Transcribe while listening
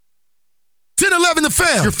10-11 The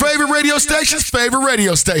Fam, your favorite radio station's favorite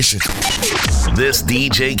radio station. This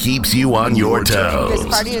DJ keeps you on your toes.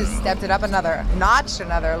 This party has stepped it up another notch,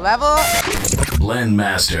 another level. Blend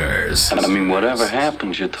Masters. I mean, whatever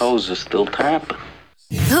happens, your toes are still tapping.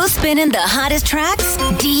 Who's spinning the hottest tracks?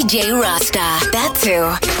 DJ Rasta. That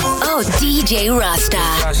too. Oh, DJ Rasta.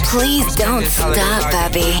 Please don't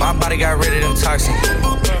stop, baby. My body got rid of them toxins.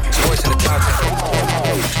 Voice in the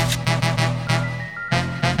content.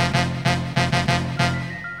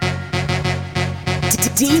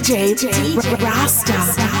 DJ Rasta.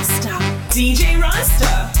 DJ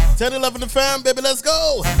Rasta. 10-11 The Fam, baby, let's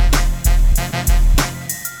go.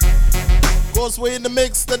 Of course, we're in the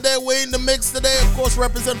mix today. Of course,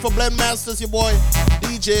 represent for Blend Masters, your boy,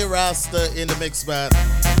 DJ Rasta in the mix, man.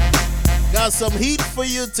 Got some heat for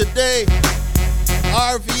you today.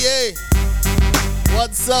 RVA.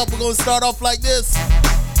 What's up? We're going to start off like this.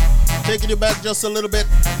 Taking you back just a little bit.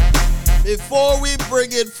 Before we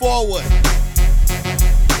bring it forward,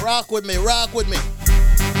 rock with me.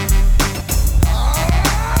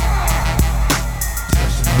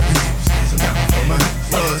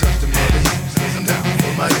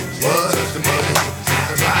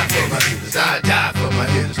 I die for my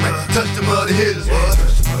hitters, man. Touch the mother hitters, what?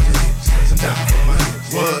 Touch the mother hitters, cause I'm down for my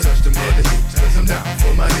hitters, what? Touch the mother hitters, cause I'm down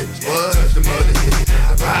for my hitters, what? Touch the mother hitters,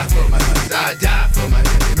 I ride for my hitters, I die for my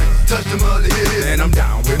hitters, man. Touch the mother hitters, and I'm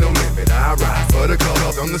down with no limit. I ride for the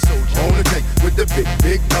cause, I'm the soldier on the tank with the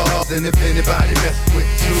big balls. And if anybody messes with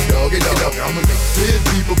Snoop Doggy Dogg, I'ma make his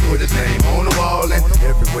people put his name on the wall. And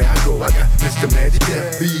everywhere I go, I got Mr. Magic there,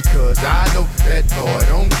 because I know that boy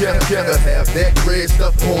don't care to have that red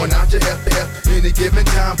stuff pouring out your FF any given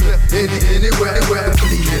time, anywhere.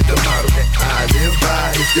 Clean is the model that I live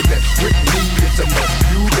by. If you mess with me, it's a must.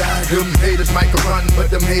 You die. Them haters might run, but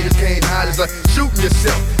them haters can't hide. It's like shooting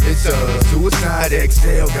yourself. It's a suicide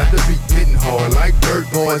XL. Got the beat hitting hard like dirt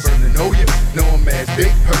boys. And to know you, know I'm as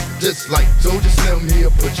big hurt. Just like Soldier Slim here,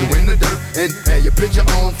 put you in the dirt and have your picture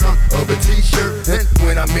on front of a t-shirt. And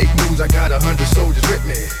when I make moves, I got 100 soldiers with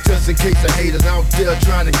me, just in case the haters out there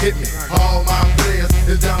trying to get me. All my players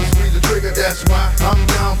is down to squeeze the trigger. That's why I'm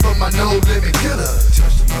down for my no limit killer.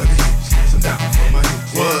 Touch the mother hips, cause I'm down for my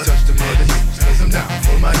hips. What? Touch the mother hips, cause I'm down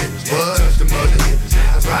for my hips. What? Touch the mother hips,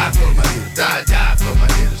 I ride for my hips. I die for my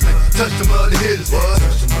hips, man. Touch the mother hips. What?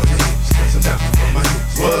 Touch the mother hips, cause I'm down for my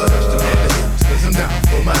hips. What? Touch the mother hips, cause I'm down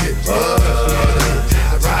for my hips. What? Touch the mother hips,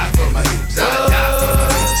 I ride for my hips. I die for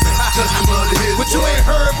my hips. Touch the mother hips. But you ain't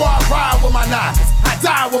heard, boy, I ride with my knockers. I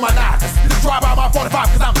die with my knockers. You just drive by my 45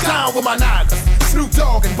 cause I'm down with my knockers. Snoop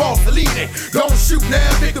Dogg and Boss the leading. Don't shoot now,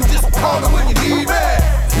 victim, just call me when you need me.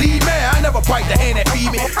 Lead me, I never bite the hand that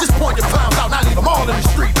feed me. Just point your clowns out and I leave them all in the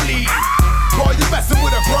street bleed. Boy, you messing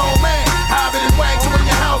with a grown man. Hide it and wang you in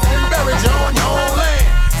your house and bury you on your own land.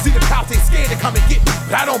 See the cops ain't scared to come and get me,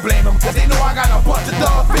 but I don't blame them, cause they know I got a bunch of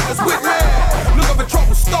dog figures with me. Looking for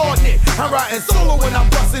trouble starting it. I'm riding solo when I'm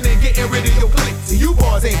busting and getting rid of your clique. See, you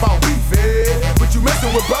boys ain't about beef, but you messing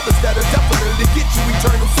with brothers that'll definitely get you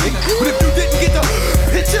eternal sleep. But if you didn't get the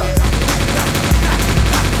picture,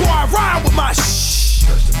 boy, I ride with my shh.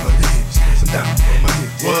 Touch the mother hips, cause I'm down for my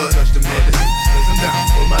hips. What? Touch the mother hips, cause I'm down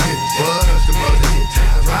for my hips. What? Touch the mother hips,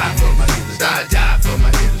 I ride for my hips. I die for my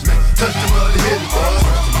hips, man. Touch the mother hips. What?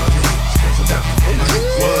 Touch the mother hips, cause I'm down for my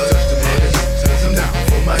hips. What? Touch the mother hips, cause I'm down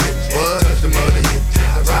for my hips. What? Touch the mother hips,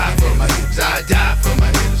 I ride for my hips. I die for my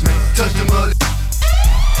hips, man. Touch the mother.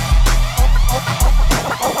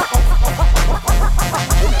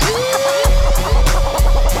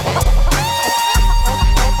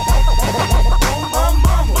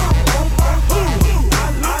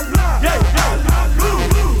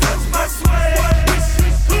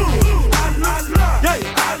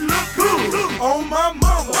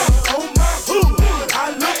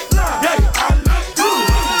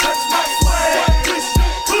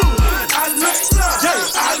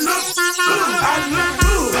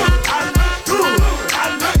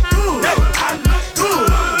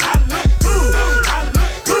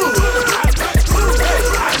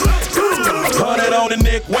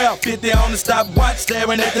 Well, 50 on the stopwatch,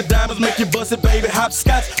 staring at the diamonds, make you bust it, baby.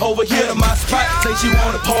 Hopscotch over here to my spot. Say she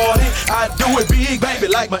wanna party, I do it big, baby,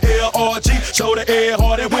 like my LRG. Show the air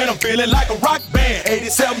harder when I'm feeling like a rock band.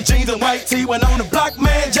 87 jeans and white tee when on the block,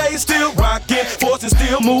 man. Jay's still rocking, Force is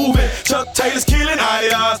still moving. Chuck Taylor's killing,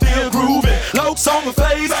 IDR still grooving. Lokes on my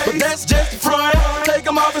face, but that's just the front. Take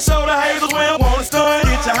them off and show the hazels when I wanna stun.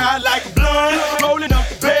 Get you high like a blunt, rolling up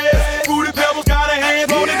the bed. Fruity Pebbles got a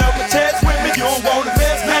hand, rolling up the chest with me. You don't want the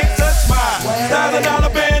best, man, touch my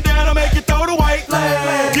 $1,000 bandana, make you throw the white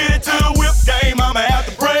flag. Get it to the whip game, I'ma have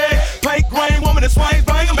to brag. Play grain, woman that swings,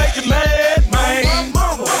 bang and make you mad, man.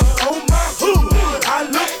 Oh my,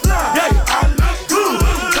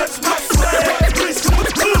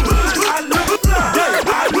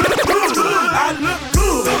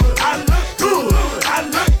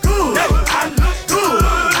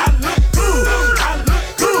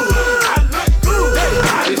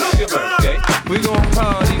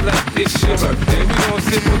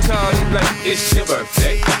 it's your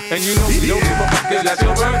birthday. And you know we don't give a fuck, cause that's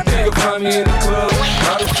your birthday. You'll find me in the club,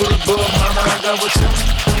 bottle full of bug, mama, I got what you.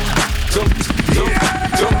 Go.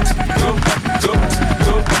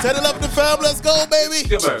 Set it up the fam, let's go, baby.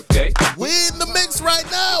 Your birthday. We in the mix right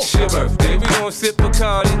now. It's your birthday. We gon' sip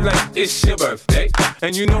Bacardi like it's your birthday.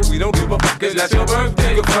 And you know we don't give a fuck, cause that's your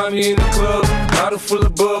birthday. You'll find me in the club, bottle full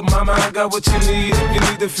of bug, mama, I got what you need. If you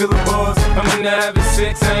need to feel the buzz, I'm into having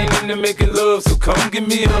sex, I ain't into making love. So come give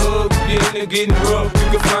me a hug, if you're into getting rough.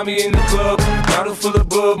 You can find me in the club, bottle full of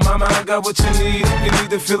bug, mama, I got what you need. If you need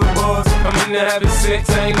to feel the buzz, I'm into having sex,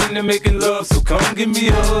 I ain't into making love. So come give me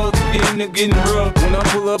a hug, if you're into getting rough. When I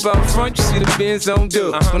pull up out front, you see the Benz on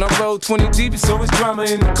dub. When I roll 20 deep, it's always drama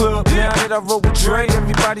in the club. Now that I roll with Dre,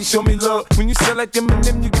 everybody show me love. When you sell like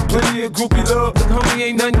Eminem, you get plenty of groupie love. Look, homie,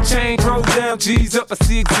 ain't nothing changed. Roll down, G's up. I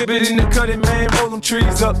see exhibit in the cutting, man. Roll them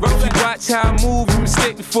trees up. If you watch how I move, you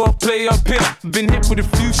mistake before I play up here. Been hit with a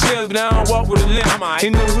few shells, but I don't walk with a limp.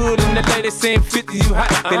 In the hood, in the LA, they saying 50, you hot.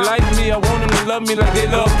 They like me, I want them to love me like they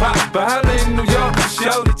love pop. But holla in New York, for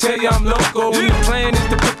sure, they tell you I'm loco. And the plan is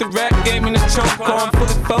to put the rap game in the choke. I'm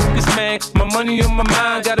fully focused, man. My money on my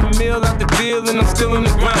mind, got a meal out the deal, and I'm still in the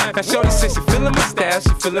grind. Now shorty says she feeling my style,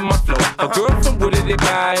 she feeling my flow. A girl from Wooded, they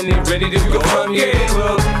buy, and they ready to go. Find me in the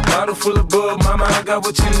club, bottle full of bug, mama, I got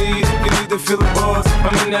what you need. You need to feel the buzz.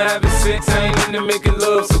 I'm into having sex, I ain't into making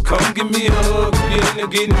love. So come give me a hug, if you're into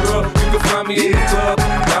getting rough. You can find me in the club,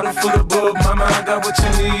 bottle full of bug, mama, I got what you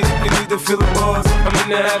need. You need to feel the buzz. I'm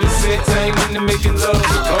into having sex, I ain't into making love.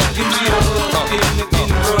 So come give me a hug, if you're into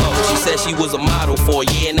getting rough. She said she was a model for a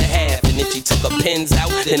year and a half, and then she took her pins out,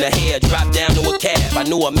 then her hair dropped down to a calf. I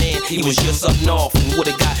knew a man, he was just up north, and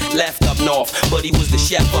would've got left up north, but he was the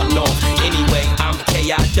chef up north. Anyway, I'm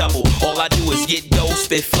K.I. double. All I do is get dough,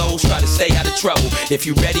 spit flows, try to stay out of trouble. If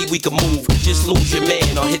you ready, we can move. Just lose your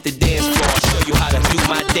man or hit the dance floor. I'll show you how to do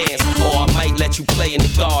my dance. Or I might let you play in the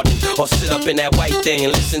garden, or sit up in that white thing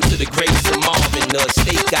and listen to the greats of Marvin. The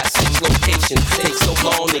estate got 6 locations. Takes so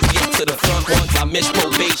long to get to the front once I miss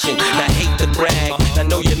probation. And I hate to brag. I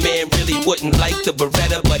know your man really wouldn't like the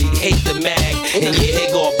Beretta, but he'd hate the mag. And yeah,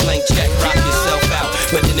 here go a blank check, rock yourself out.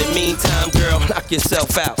 But in the meantime, girl, knock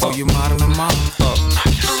yourself out. Oh, you modeling, mama? Knock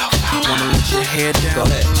yourself out. Wanna let your hair down? Go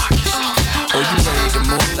ahead. Knock yourself out. Oh, you ready to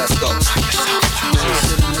move? Let's go. Knock yourself out. Yeah.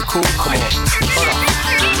 Sit in the cool, come on. Hold on.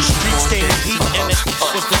 The streets gave me heat, and it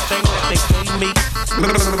was the thing that they gave me. It's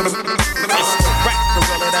the rap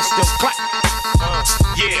gorilla that still clap.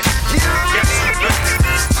 Yeah.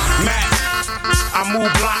 Matt, I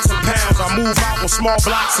move blocks and pounds. I move out with small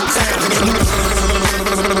blocks and towns.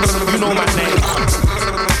 You know my name.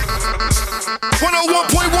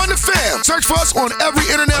 101.1 The Fam. Search for us on every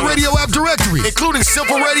internet radio app directory, including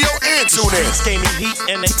Simple Radio and TuneIn.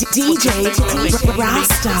 DJ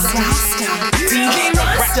Rasta. DJ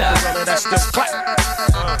Rasta. That's still clap.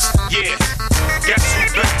 Yeah. Guess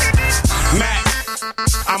who's back? Matt.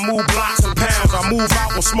 I move blocks and pounds. I move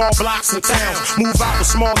out with small blocks and towns. Move out with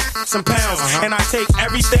small and pounds. And I take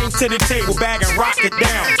everything to the table, bag and rock it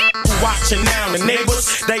down. Who watching now? The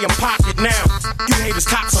neighbors, they in pocket now. You haters,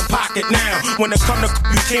 cops on pocket now. When it come to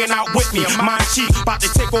you can't outwit me. Mind cheap, about to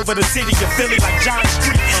take over the city of Philly like John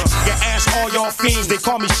Street. You ask all y'all fiends, they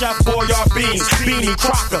call me Chef Boyard Beans. Beanie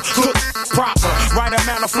Crocker, cook proper. Right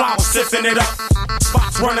amount of flour, sipping it up.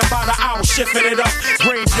 Spots running by the hour, shifting it up.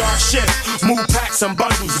 Graveyard shift, move packs and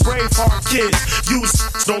bundles. Brave heart kids, use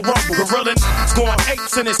don't rumble. Gorilla going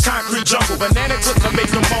apes in this concrete jungle. Banana clip to make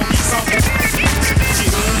the monkeys humble.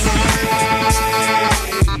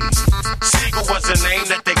 Siegel was the name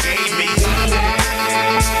that they gave me.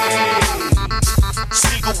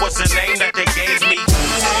 Siegel was the name that they gave me.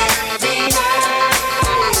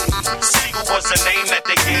 Siegel was the name that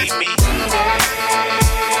they gave me.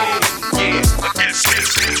 Yeah, but this is.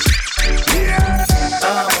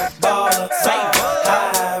 I'm a baller,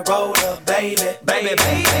 high roller, baby.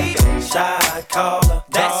 Shot caller,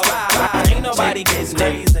 that's right. Ain't nobody getting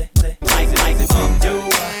crazy.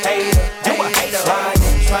 You a hater. Why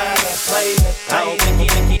you tryna play me? I don't think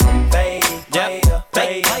you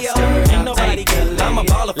fake. Ain't nobody getting laid. I'm a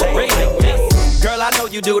baller for real. Girl, I know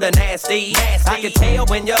you do the nasty. I can tell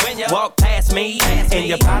when you walk past me. And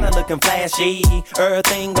your powder looking flashy.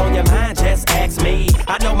 Everything on your mind, just ask me.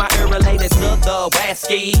 I know my ear related to the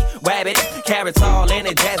Wasky. Rabbit, carrots all in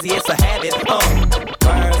it, jazzy, it's a habit.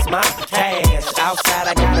 Where's my cash? Outside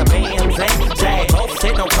I got a Benz and Jag. Both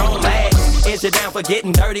sitting on chrome bags. Is you you down for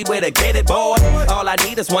getting dirty with a get it, boy. All I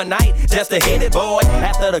need is one night just to hit it, boy.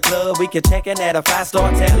 After the club, we can check in at a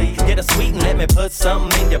 5-star telly. Get a sweet and let me put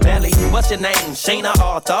something in your belly. What's your name? Shayna,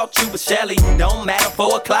 or thought you was Shelly. Don't matter,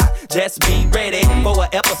 4 o'clock, just be ready for an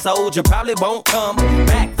episode you probably won't come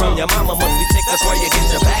back from. Your mama must be sick, that's where you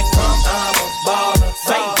get your back from. I'm a baller,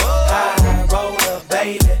 say high roller,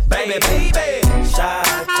 baby, baby, baby. Shy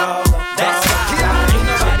caller, that's right. Ain't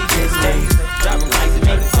nobody gets lazy. Drop 'em like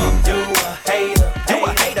me. You a hater, you a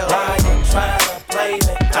hater. Why you tryna play me?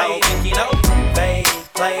 I don't think you know. Fake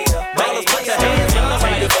player, ballers, put your hands on the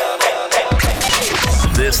radio.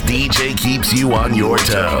 This DJ keeps you on your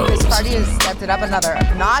toes. This party has stepped it up another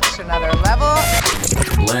notch, another level.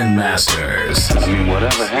 Blend Masters. I mean,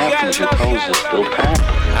 whatever happens, your toes are still tapping.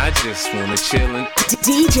 I just wanna chillin'.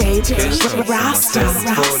 DJ Rasta.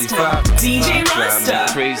 DJ Rasta.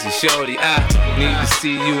 Rasta. Crazy shorty, I need to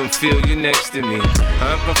see you and feel you next to me.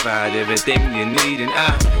 I provide everything you need, and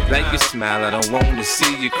I like your smile. I don't want to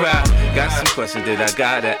see you cry. Got some questions that I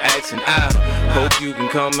gotta ask, and I hope you can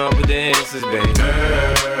come up with the answers, baby.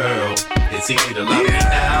 Girl, it's easy to love me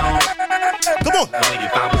now. Come on. Only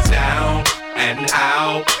if I was down and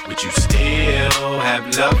out, would you still have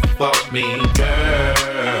love for me,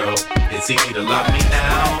 girl? It's easy to love me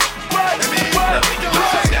now. Love me if I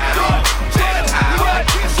was down and out.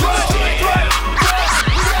 She's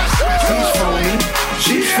phony,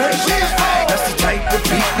 she's fake. That's the type of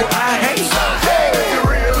people I hate. If you're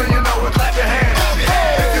real and you know it, clap your hands.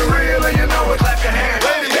 If you're real and you know it, clap your hands.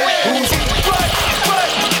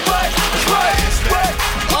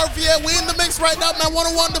 RVA, we in the mix right now, man.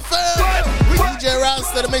 101 the fam. DJ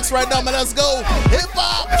Rasta the mix right now, man. Let's go. Hip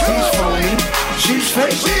hop. She's phony, she's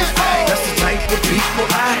fake. That's the type of people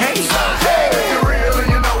I hate. If you're real and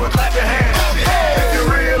you know it, clap your hands. If you're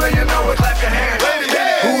real and you know it, clap your hands.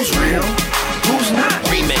 Who's real? Who's not?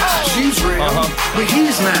 Remix. She's real, but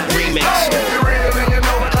he's not. Remix. If you're real and you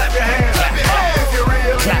know it, clap your hands. If you're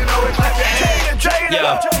real and you know it, clap your hands. Yo,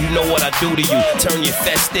 you know what I do to you. Turn your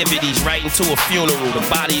festivities right into a funeral. The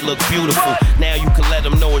body look beautiful. Now you can let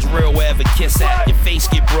them know it's real wherever kiss at. Your face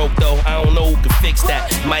get broke though, I don't know who can fix that.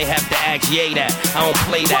 Might have to ask Ye that. I don't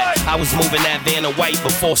play that. I was moving that van of white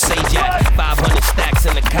before Say Jack. 500 stacks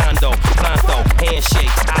in the condo. Pronto,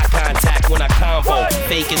 handshakes, eye contact when I convo.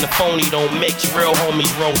 Fake and the phony don't mix. Real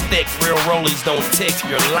homies roll thick. Real rollies don't tick.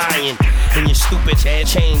 You're lying. And your stupid head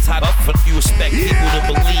chains hot up for you expect people to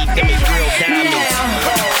believe them is real diamonds.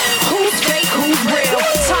 Who's fake, who's real?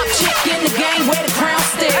 Top chick in the game, wear the crown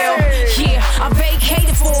still. Yeah, I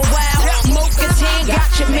vacated for a while. Mocha 10, got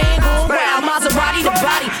your man going wild. Maserati the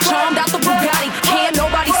body, charmed out the Bugatti. Can't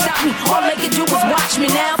nobody stop me, all they can do is watch me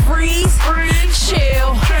now. Freeze,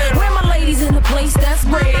 chill. Where my ladies in the place that's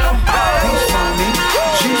real? She's phony,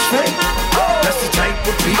 she's fake. That's the type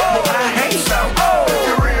of people I hate. If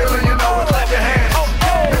you're real and you know it, clap your hands.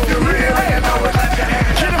 If you're real and you know it, clap your hands.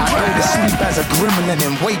 I go to sleep as a gremlin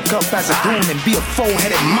and wake up as a goon and be a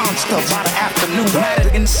four-headed monster by the afternoon.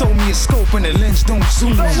 And sold me a scope and the lens don't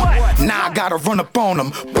zoom. Now I gotta run up on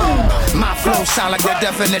them. Boom! My flow sound like the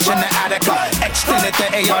definition of Attica. Extended the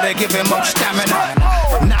AR to give him more stamina.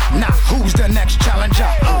 Nah, who's the next challenger?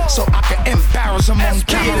 So I can embarrass him on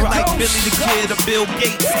camera. Like Billy the Kid or Bill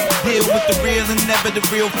Gates. Deal with the real and never the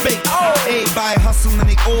real fake. Everybody hustle and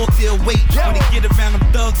they all feel weight. When they get around them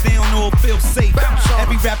thugs, they don't all feel safe.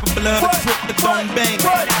 Every rapper blood, a trip that don't bang.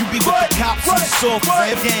 You be with the cops, you soft for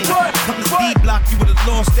a gang. Come to D-Block, you would've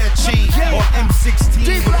lost that chain. Or M16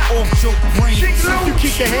 with an off-joke brain. You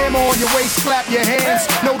keep the hammer on your waist, clap your hands.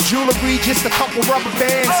 No jewelry, just a couple rubber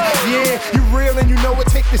bands. Yeah, you real and you know it.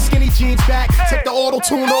 Take the skinny jeans back, take the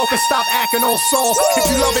auto-tune off and stop acting all soft.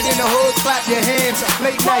 If you love it in the hood, clap your hands.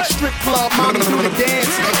 Late night strip club, mommy do the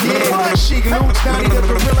dance. Yeah, she glued, Donnie the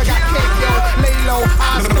gorilla got cake, yo. Lay low,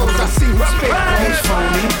 eyes closed, I see who's fake.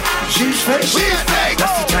 She's phony, she's fake.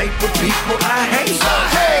 That's the type of people I hate.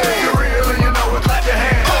 If you're real and you know it, clap your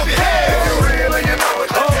hands. If you're real and you know it,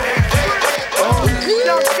 clap your hands.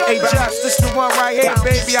 Hey, Josh, this the one right here,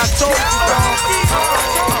 baby. I told you,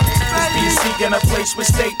 dog. Seeking a place with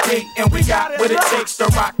state beat, and we got what it takes to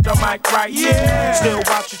rock the mic right. Yeah. Still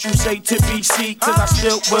watch what you say to BC, cause I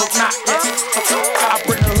still will not. I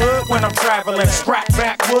bring the hood when I'm traveling. Scrap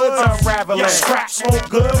backwoods, unraveling. Scrap smoke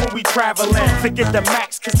good when we traveling. Forget the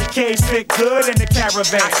max, cause the K's fit good in the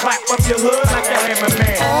caravan. Clap up your hood like a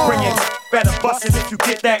hammerman. Bring it. Better bust it if you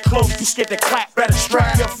get that close. You scared to clap, better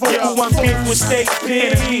strap your foot. Who I'm beef with state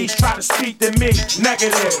enemies. Try to speak to me,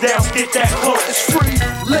 negative. They don't get that close. It's free.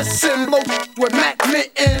 Listen, blow with Mac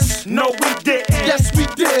Mittens. No, we didn't. Yes, we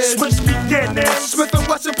did. Switch beginnings. Smith &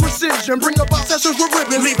 Wesson precision. Bring up our sessions with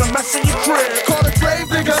ribbons. Leave a mess in your crib. Call a grave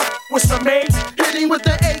digger with some mates.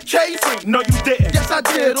 stay free. No, you didn't. Yes, I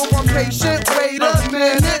did. On my patient, wait a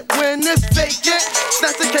minute. When it's vacant,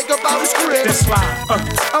 snatch the cake up out his crib. Then slide.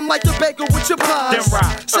 I'm like the baker with your pies. Then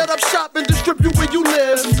ride. Set up shop and distribute where you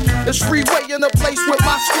live. It's freeway in a place with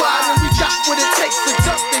my squad, and we got what it takes to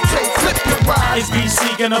just in case flip your ride. It's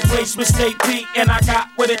BC in a place with State P, and I got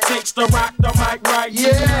what it takes to rock the mic right.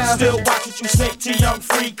 Yeah. Still watch what you say to Young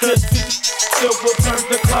Free, cause still will turn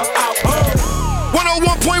the club out.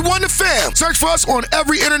 101.1 The Fam. Search for us on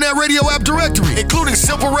every internet radio app directory, including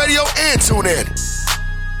Simple Radio and TuneIn.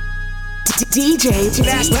 DJ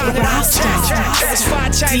Rasta. It was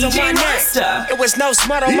 5 chains on my neck. It was no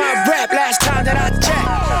smut on my rap last time that I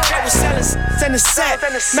checked. I was selling in the set.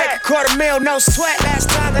 Make $250,000, no sweat last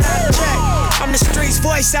time that I checked. I'm the streets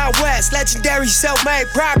voice out west. Legendary self-made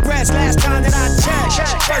progress last time that I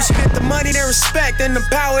checked. First you get the money, then respect, then the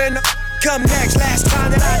power and the come next last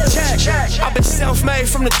time that I checked. I've been self-made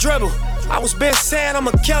from the dribble. I was been saying I'm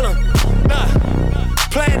a killer. Nah,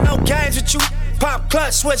 playing no games with you. Pop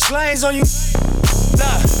clutch, switch lanes on you.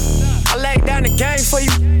 Nah, I laid down the game for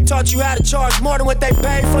you. Taught you how to charge more than what they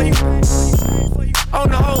pay for you. Own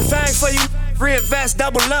the whole thing for you. Reinvest,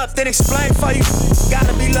 double up, then explain for you.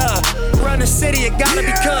 Gotta be love. Run the city, it gotta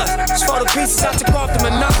be cut. Just for the pieces I took off the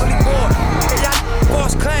Monopoly board. Hey, y'all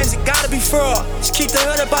boss claims, it gotta be fraud. Just keep the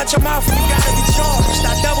hood about your mouth and you gotta be charged.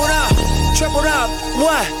 I doubled up, tripled up,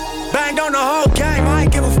 what? Banged on the whole game, I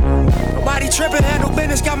ain't give a nobody tripping, handle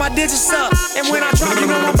business, got my digits up. And when I drop, you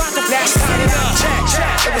know I'm about to blast it up.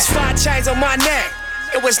 Check. It was 5 chains on my neck.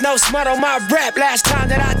 It was no smut on my rap last time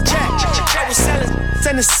that I checked. I was selling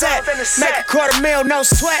in the set. Make $250,000, no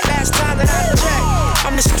sweat last time that I checked.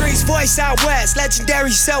 I'm the streets voice out west.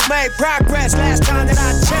 Legendary self-made progress last time that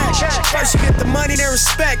I checked. First you get the money, then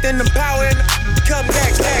respect, then the power and the come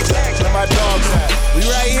next. Where my dogs at? We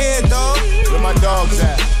right here, dog. Where my dogs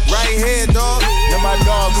at? Right here, dog. Where my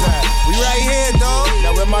dogs at? We right here, dog.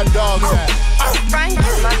 Now where my dogs at?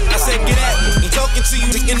 I said, get at me. Ain't talking to you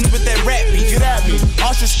to end with that rap beat. Get at me.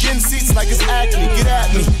 Off your skin seats like it's acne. Get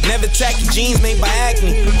at me. Never tacky jeans made by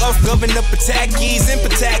acne. Off governed up Patakis and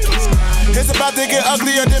Patakis. It's about to get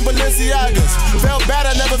uglier than Balenciagas. Felt bad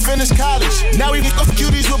I never finished college. Now we off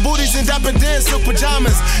cuties with booties and dapper dance silk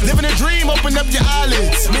pajamas. Living a dream, open up your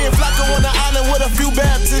eyelids. Me and Flacco on the island with a few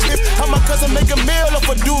baptisms. How my cousin make a meal off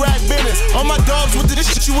a do-rag business. All my dogs with this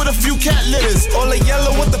shit with a few cat litters. All the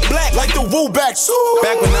yellow with the black, like the woo back.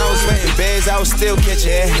 Back when I was renting beds, I was still catching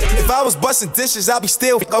air. If I was busting dishes, I'll be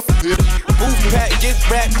still up. Booth pack, get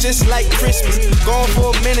wrapped just like Christmas. Gone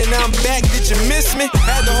for a minute, now I'm back. Did you miss me?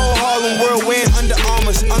 Had the whole Harlem world wearing under the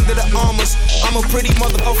armors. I'm a pretty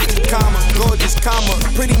motherfucking comma, gorgeous comma.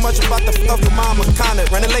 Pretty much about to fuck with mama. Kinda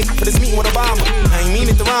running late for this meeting with Obama. I ain't mean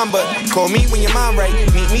it to rhyme, but call me when your mind right.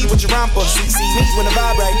 Meet me with your romper. See me when the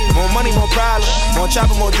vibe right. More money, more problem. More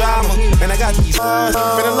chopper, more drama. Man, I got these.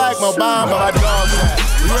 Feeling like Obama. My dogs at?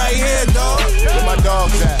 We right here, dog. Where my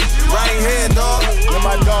dogs at? Right here, dog. Where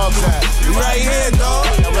my dogs at? We right here, dog.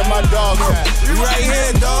 Now where my dogs at? We right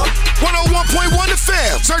here, dog. 101.1 The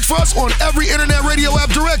Fam. Search for us on every internet radio app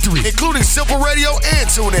directory, including Simple Radio and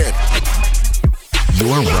TuneIn.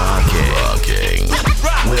 You're rocking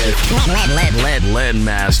with Lead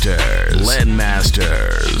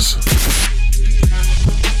Masters.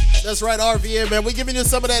 That's right, RVA, man. We're giving you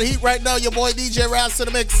some of that heat right now. Your boy DJ Rasta in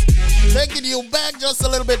the mix. Taking you back just a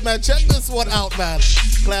little bit, man. Check this one out, man.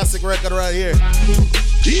 Classic record right here.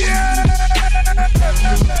 Yeah!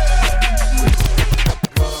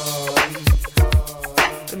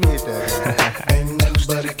 Let me hit that. Ain't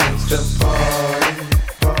nobody against the party.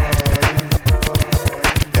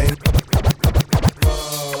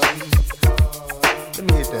 Let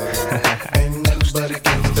me hit that. Ain't nobody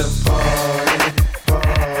against the party.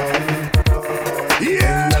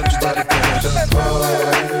 Yeah! Ain't nobody against the party.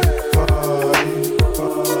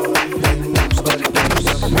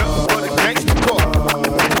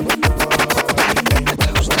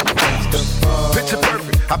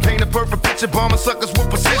 I paint a perfect picture, bombing suckers with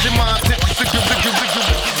precision. My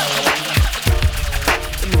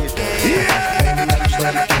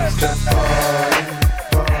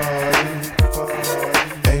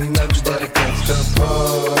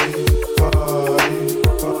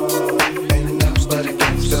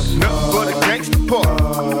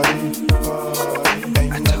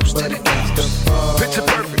Picture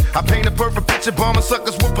perfect. I paint a perfect picture, bombing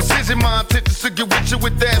suckers with precision. My intentions to get with you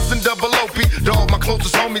with ass and double OP. Dog, my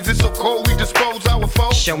closest homies, it's so cold, we dispose our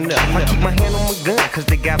foes. Showing up, I keep my hand on my gun, cause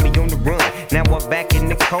they got me on the run. Now I'm back in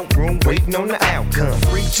the courtroom, waiting on the outcome.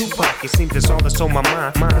 Free Tupac, it seems that's all that's on my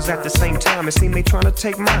mind. Cause at the same time, it seems they trying to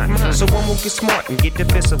take mine. So I'm gonna get smart and get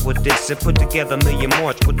defensive with this and put together a million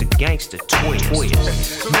march with the gangster twist.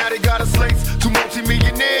 So now they got us laced, two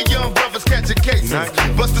multi-millionaire young brothers catching cases.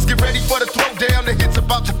 Busters get ready for the throwdown, the hits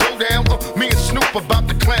about to go down. Me and Snoop about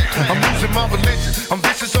to clan. I'm losing my religion, I'm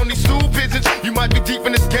vicious on these stool pigeons. You might be deep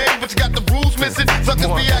in this game, but you got the rules missing. Suckers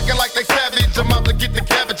be acting like they savage, I'm out to get the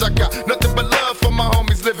cabbage. I got nothing but love for my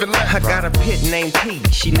homies living lavish. I got a pit named P,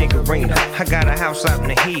 she niggerina. I got a house out in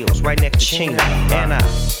the hills, right next to Chino. And I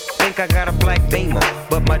think I got a black Beamer,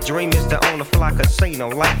 but my dream is to own a fly casino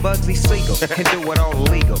like Bugsy Siegel and do it all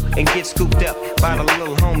illegal and get scooped up by the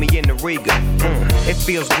little homie in the Riga. It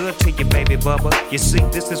feels good to you, baby bubba. You see,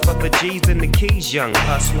 this is for the G's and the keys, young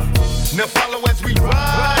hustler. Now follow as we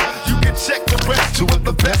ride. You can check the rest. Two of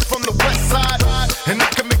the best from the west side, and I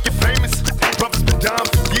can make you famous. Brothers been down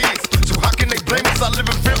for years, so how can they blame us? I live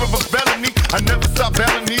in fear of a felony. I never stop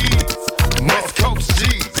belling these West Coast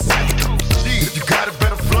G's. If you got it,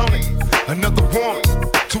 better flow it. Another one,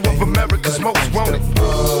 two of America's most wanted.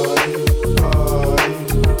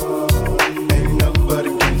 Ain't nothing but a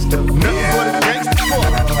gangsta. Nothing but a gangsta.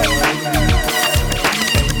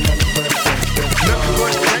 Nothing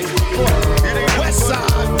but a gangsta. It ain't West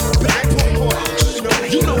Side.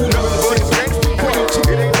 You know who nothing but a gangsta.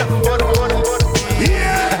 It ain't nothing but a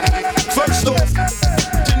yeah. First off,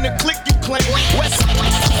 in the click you claim West Side.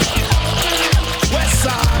 West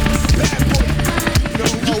Side. Bad boy.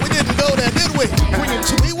 No, we didn't go there, did we?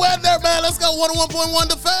 We went there, man. Let's go 101.1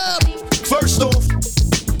 to FAM. First off,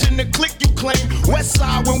 in the click you claim West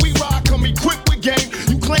Side. When we ride, come equipped with game.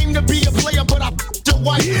 You claim to be a player, but I your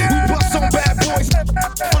wife. We bust on bad boys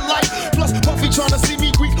for life. Plus Puffy trying to see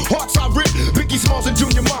me weak. Hearts I rip. Biggie Smalls and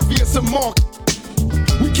Junior Mafia some mark.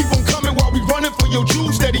 We keep on coming while we running for your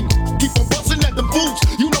jewels. Steady, keep on busting at them fools.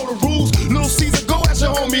 You know the rules. Little Caesar, go ask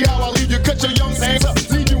your homie how I leave you. Cut your young hands up,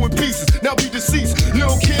 leave you in pieces. Now be deceased.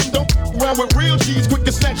 Lil' Kim don't around with real G's. Quick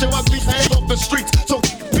to snatch your ugly hands off the streets. So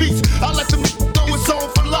peace. I let them throw his on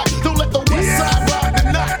for life. Don't let the West Side ride the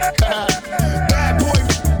night. Bad boy,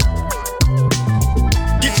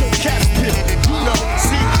 get your cash pill. You know,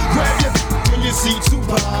 see, grab your when you see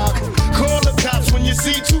Tupac. Call the cops when you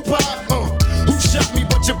see Tupac. Who shot me?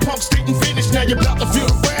 But your pumps didn't finish. Now you're about to feel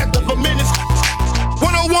the wrath of a menace.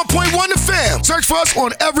 101.1 The FAM. Search for us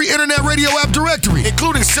on every internet radio app directory,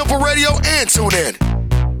 including Simple Radio and TuneIn.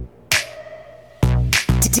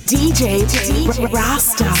 DJ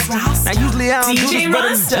Rasta. Now usually I don't do this, but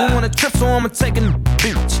I'm doing on a trip, so I'ma take a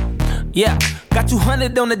beach. Yeah, got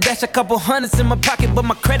 200 on the dash, a couple hundreds in my pocket, but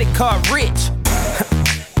my credit card rich.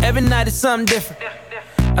 Every night is something different.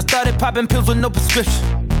 I started popping pills with no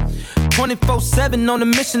prescription. 24/7 on a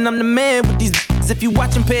mission, I'm the man with these if you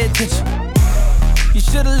watch and pay attention. You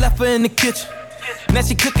should've left her in the kitchen. Now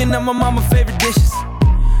she cooking up my mama's favorite dishes.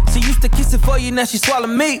 She used to kiss it for you, now she swallow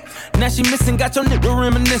me. Now she missing, got your nigga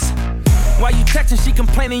reminiscing. While you texting, she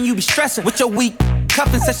complaining you be stressing. With your weak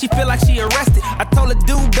cuffing, said she feel like she arrested. I told her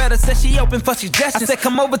do better, said she open for suggestions. I said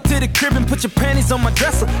come over to the crib and put your panties on my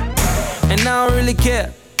dresser. And I don't really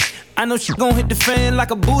care. I know she gon' hit the fan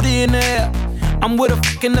like a booty in the air. I'm with her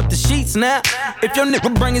fucking up the sheets now. If your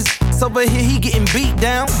nigga bring his ass over here, he getting beat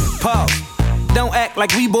down. Pause. Don't act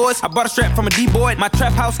like we boys. I bought a strap from a D-boy. My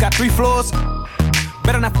trap house got 3 floors.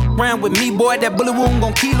 Better not f around with me, boy. That bullet wound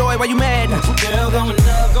gon' keloid. Why you mad? Girl going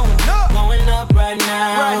up, going up right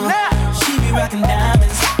now. She be rockin'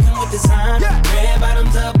 diamonds, with design. Red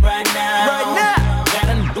bottoms up right now. Got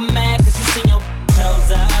a nigga mad 'cause you seen your toes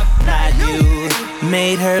up. Not you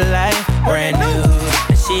made her life brand new.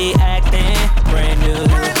 And she acting brand new.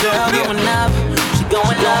 Girl going up, she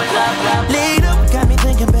going up. Lead up, got me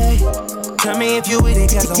thinking, babe. Tell me if you with it,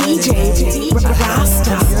 'cause I'm with it.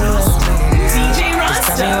 Rasta. DJ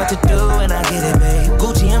Rasta. Tell me what to do and I get it, babe.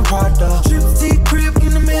 Gucci and Prada. Trip to the crib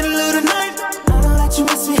in the middle of the night. I know that you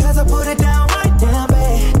miss me 'cause I put it down right down,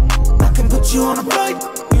 babe. I can put you on a flight.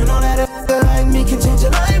 You know that a like me can change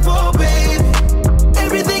your life, oh baby.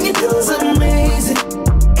 Everything you do is amazing.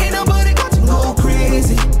 Ain't nobody got to go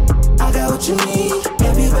crazy. I got what you need.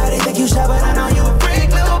 Everybody think you shy, but I know you a freak,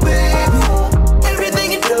 little baby.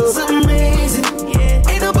 Everything you do is amazing.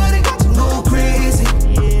 Ain't nobody got to go crazy.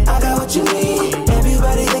 I got what you need.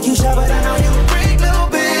 Everybody think you shy, but I know you a freak, little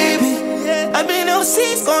baby. I've been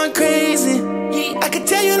overseas going crazy. I could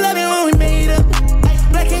tell you love it when we made up.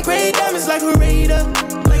 Black and gray diamonds like a radar.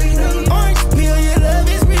 Orange peel, your love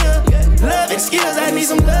is real. Love and skills, I need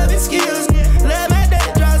some love and skills. Love my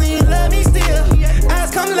that draws and you love me still.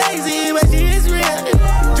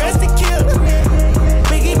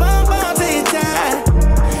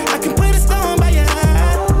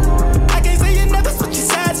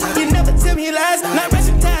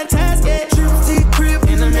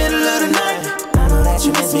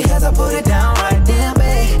 I put it down right there,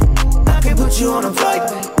 babe. I can put you on a flight,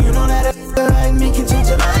 babe. You know that a like me can change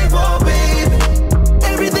your life, oh baby.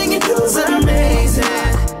 Everything you do is amazing.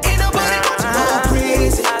 Ain't nobody got you go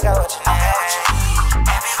crazy. I got what you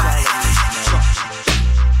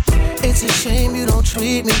need. It's a shame you don't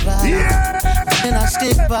treat me right. And I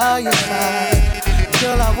stick by your side.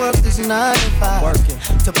 Girl, I work this 9 to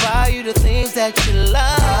 5 to buy you the things that you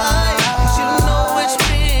like. 'Cause you know it's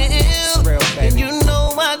real, and you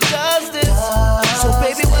know I does this. So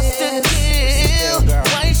baby, what's the deal?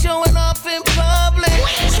 Why you showing off in public?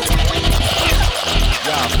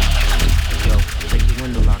 Yo, take the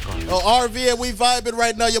window lock off. Oh, RVA, we vibing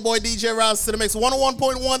right now. Your boy DJ Rouse to the mix.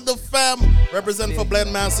 101.1 The Fam. Representing for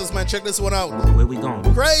Blend Masters, man. Check this one out. Where we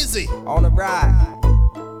going? Crazy. On the ride.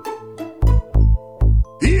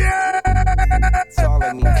 Yeah! That's all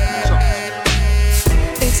I need.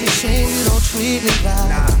 It's a shame you don't treat me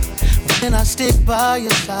right. And I stick by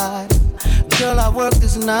your side. Girl, I work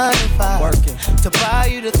this 9 to 5 to buy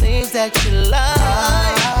you the things that you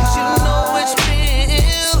like. 'Cause you know it's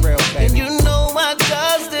real, and you know I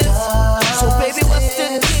does this. So baby, what's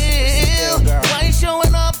the deal? Why you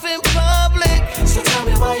showing off in public? So tell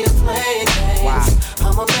me why you playing games.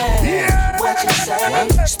 I'm a man. What you say?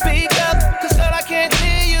 Speak up, 'cause girl, I can't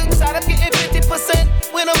hear you. Tired of getting 50%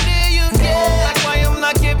 when I'm near you. Yeah, like why I'm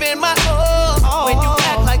not giving my all when you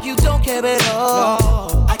act like you don't care at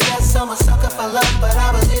all. I guess I'm a sucker for love, but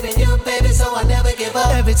I believe in you, baby, so I never give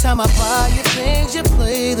up. Every time I buy you things, you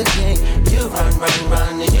play the game. You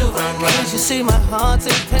run, and you run. Can't you see my heart's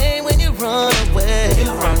in pain when you run away?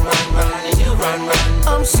 You run, and you run.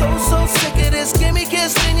 I'm so sick of this. Give me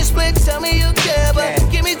kiss, then you split. Tell me you care, but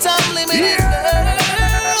give me time limited,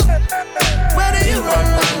 girl. Where do you run,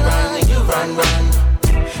 and you run.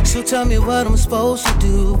 So tell me what I'm supposed to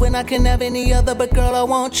do when I can have any other, but girl, I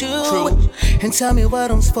want you. True. And tell me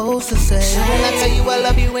what I'm supposed to say when I tell you I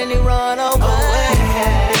love you when you run away.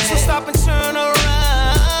 So stop and turn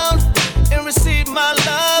around and receive my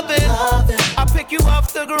loving. I pick you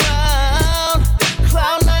off the ground.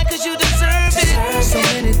 Cloud 9 'cause you deserve it. So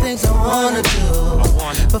many things I wanna do,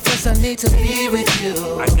 but first I need to be with you,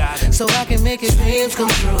 so I can make your dreams come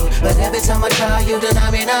true. But every time I try, you deny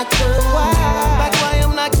me not cool. Like why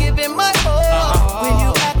I'm not giving my all when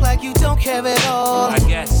you act like you don't care at all. I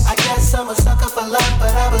guess I'm a sucker for love,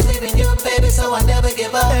 but I believe in you, baby, so I never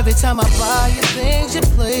give up. Every time I buy you things, you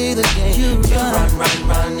play the game. You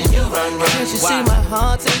run, and you run. Can't you see my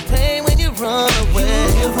heart's in pain when you run away?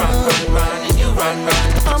 You run, and you run.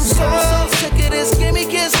 I'm so sick of this. Give me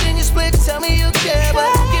kiss, then you split. Tell me you care,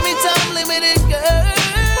 but give me time limited, girl.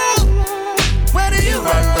 Where do you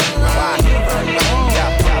run?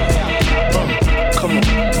 Come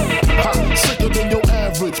on. Sicker than your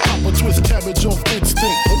average. Pop a twist cabbage off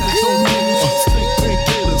instinct. Don't stink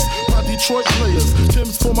gators. My Detroit players.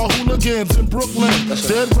 Tim's for my hooligans in Brooklyn.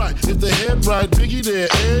 Dead right. If the head right, Biggie there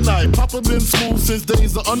every night. Papa been smooth since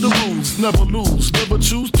days of under rules. Never lose, never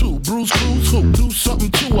choose to. Bruce Cruz who? Do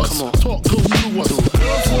something to us. Talk go through us.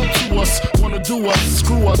 Girls want to us. Wanna do us.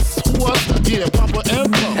 Screw us. Who us? Yeah, Papa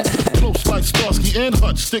and Pump. Close like Starsky and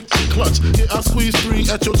Hutch, stick to clutch. Yeah, I squeeze 3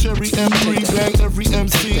 at your cherry M3, bang every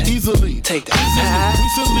MC easily. Take that.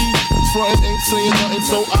 Recently, frontin' ain't saying nothing,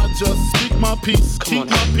 so I just speak my peace, keep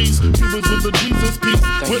my peace. Cubans with the Jesus peace,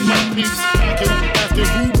 with my peace. Packing, asking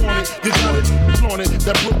who want it, you got it, flaunt it.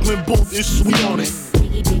 That Brooklyn boat is sweet on it.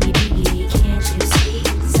 Biggie, can't you see?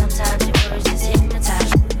 Sometimes your words just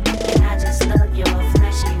hypnotize me, and I just love your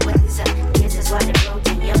flashy ways. This is why they broke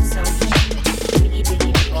in your soul.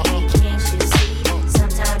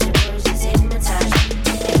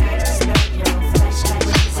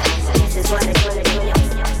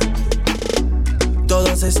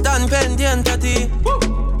 Todos están pendientes a ti,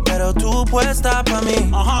 pero tú puesta pa' mí,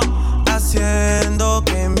 haciendo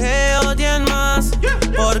que me odien más,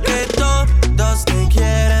 porque todos te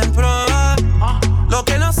quieren probar. Lo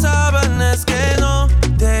que no saben es que no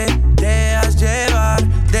te dejas llevar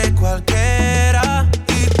de cualquiera,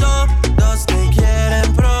 y todos te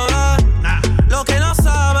quieren probar. Lo que no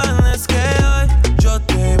saben es que hoy yo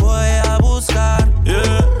te voy a buscar.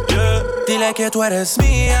 Dile que tú eres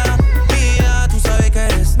mía. Que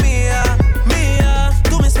eres mía,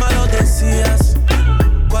 tú misma lo decías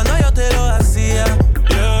cuando yo te lo hacía.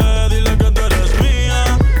 Yeah, dile que tú eres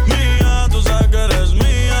mía, tú sabes que eres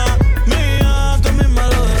mía, tú misma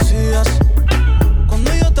lo decías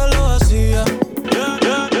cuando yo te lo hacía.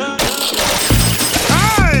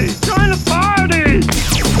 Hey, join the party!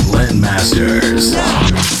 Blend Masters.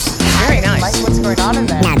 Very nice. Like what's going on in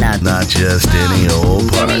there? Not just any old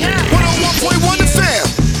party. 101.1 The Fam.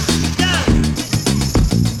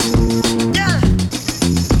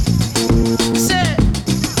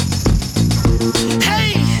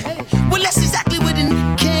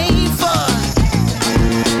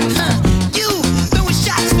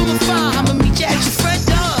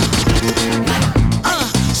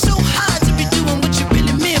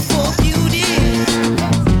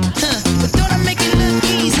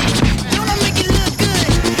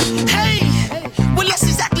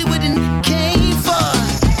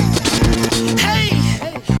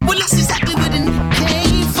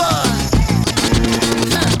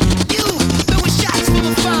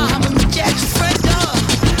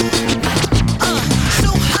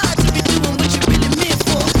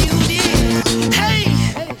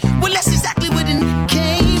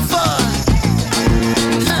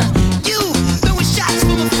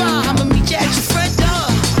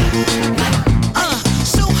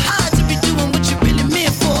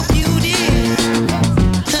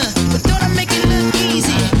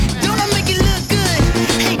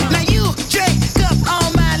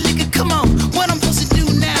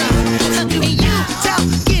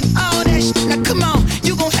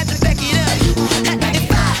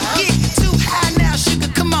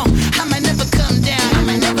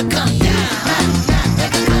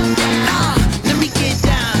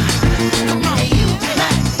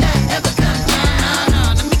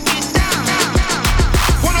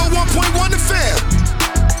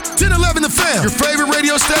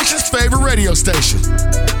 radio station's favorite radio station.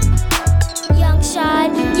 Young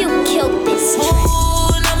Shad, you killed this track.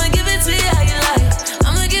 Ooh, and I'ma give it to you how you like.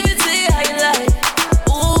 I'ma give it to you how you like.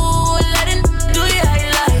 Ooh, let it do you how you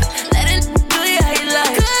like. Let it do you how you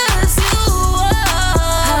like. 'Cause you are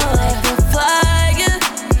hot like a fire,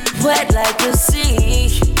 wet like a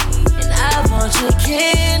sea, and I want your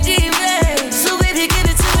candy, babe. So baby, give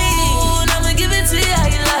it to me. Ooh, and I'ma give it to you how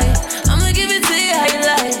you like. I'ma give it to you how you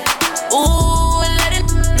like. Ooh, and let it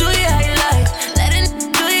do you how you like. Let it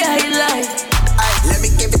do you how you like. Let me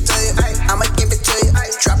give it to you, I'ma give it to you.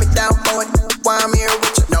 Drop it down for it, while I'm here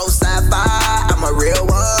with you. No sci-fi, I'm a real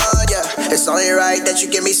one, yeah. It's only right that you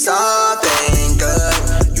give me something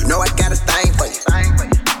good. You know I got a thing for you.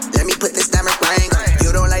 Let me put this diamond ring on you.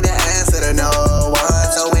 You don't like the answer to no one,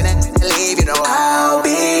 so when I leave, you know I'll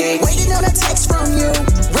be waiting on a text from you.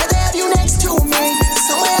 Rather have you next to me,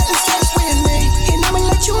 somewhere at the sketch with me, and I'ma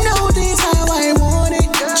let you know this how I want it.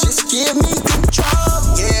 Just give me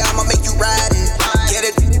control, yeah. I'ma make you ride it. Get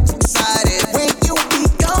it decided when you be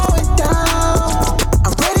going down.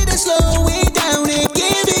 I'm ready to slow it down and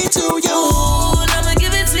give it to you. Ooh, and I'ma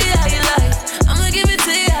give it to you how you like. I'ma give it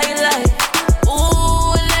to you how you like.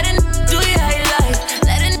 Ooh, and let it do you how you like.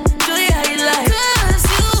 Let it do you how you like. 'Cause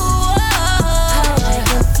you are hot like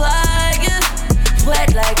a fire, wet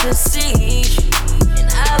like a sea, and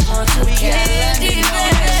I want your candy,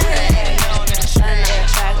 baby.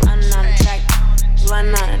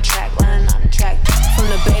 Run on a track. From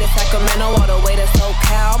the Bay to Sacramento all the way to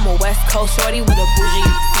SoCal. I'm a West Coast shorty with a bougie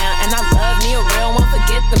sound, and I love me a real one.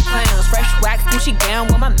 Forget the clowns. Fresh wax, Gucci gown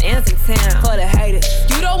with my man's in town. For the haters,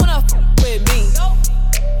 you don't wanna with me.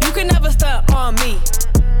 You can never stunt on me.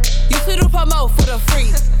 You should do promote for the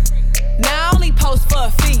free. Now I only post for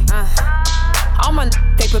a fee. All my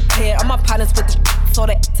they prepared. All my partners with the so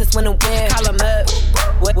they just win and win. Call them up.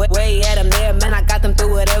 Way at them there, man. I got them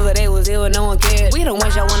through whatever they was ill and no one cared. We the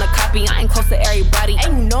ones y'all wanna copy. I ain't close to everybody.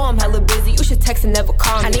 And you know I'm hella busy. You should text and never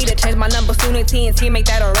call me. I need to change my number soon at TNT. Make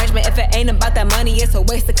that arrangement. If it ain't about that money, it's a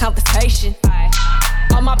waste of conversation.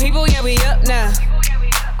 All my people, yeah, we up now.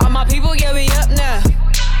 All my people, yeah, we up now.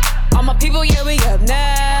 All my people, yeah, we up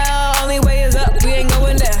now. Only way is up, we ain't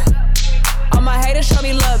going down. All my haters show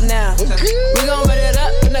me love now. We gon' run it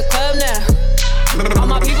up in the club now. All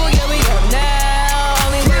my people, yeah, we up now.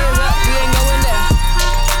 Only way is up, we ain't going down.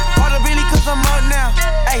 All the Billy, cause I'm up now.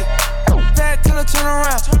 Ayy, bad till I turn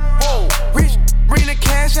around. Whoa, rich, bring the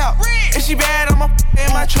cash out. If she bad, I'ma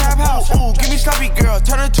in my trap house. Ooh, give me sloppy girl,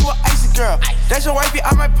 turn her to an icy girl. That's your wifey,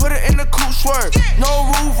 I might put her in the cool swerve.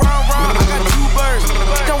 No roof, round, I got 2 birds.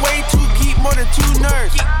 Don't wait to keep more than 2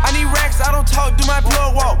 nerds. I need racks, I don't talk, do my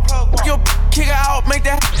plug walk. Yo, kick her out, make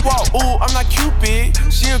that walk. Ooh, I'm not Cupid,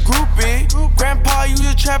 she a groupie. Grandpa used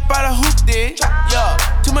to trap out a hoop did. Yeah,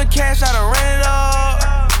 too much cash, I done ran it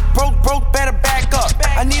up. Broke, better back up.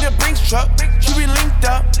 I need a Brinks truck, she be linked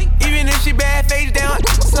up. Even if she bad, face down,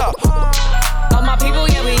 what's up? All my people,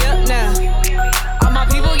 yeah, we up now. All my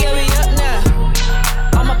people, yeah, we up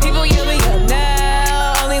now. All my people, yeah, we up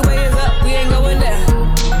now. Only way is up, we ain't going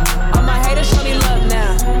down. All my haters show me love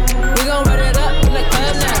now. We gon' run it up in the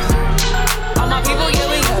club now. All my people, yeah,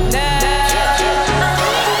 we up now.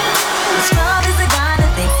 Scrub is a guy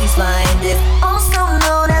that thinks he's flying this, also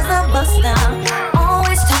known as a buster.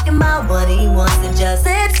 Always talking about what he wants and just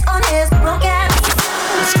sits on his broke ass.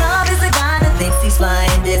 Scrub is a guy that thinks he's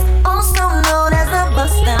flying this, also known as a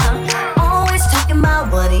buster. Always talking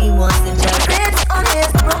about what he wants and just sits on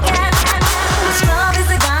his broke ass. Scrub is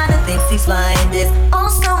a guy that thinks he's flying this,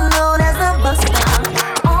 also known as a buster.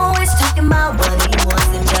 Always talking about what he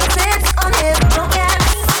wants and just sits on his broke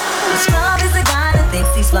ass. Scrub is a guy that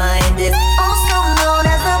thinks he's flying this, also known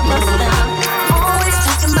as a buster. Always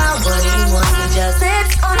talking about what he wants and just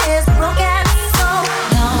sits on his broke ass. So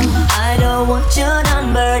no, I don't want your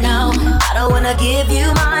number, no. I don't wanna give you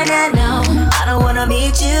mine, and no, I don't wanna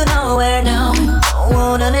meet you nowhere, no. Don't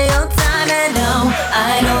want none of your time, and no,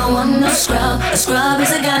 I don't want no scrub. A scrub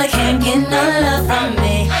is a guy that can't get no love from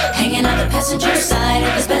me. Hanging out the passenger side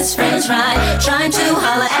of his best friend's ride, trying to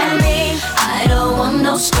holler at me. I don't want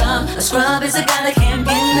no scrub. A scrub is a guy that can't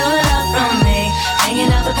get no love from me.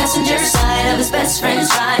 Hanging out the passenger side of his best friend's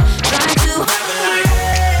ride, trying to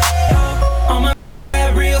on my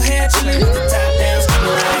real hair, chillin' with the top down,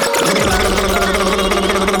 screaming like.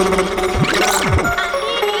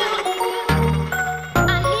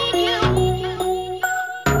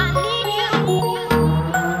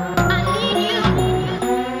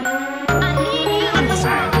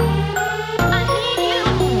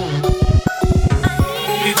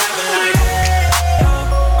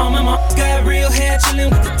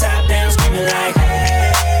 With the top down, screaming like,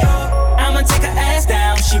 hey, I'ma take her ass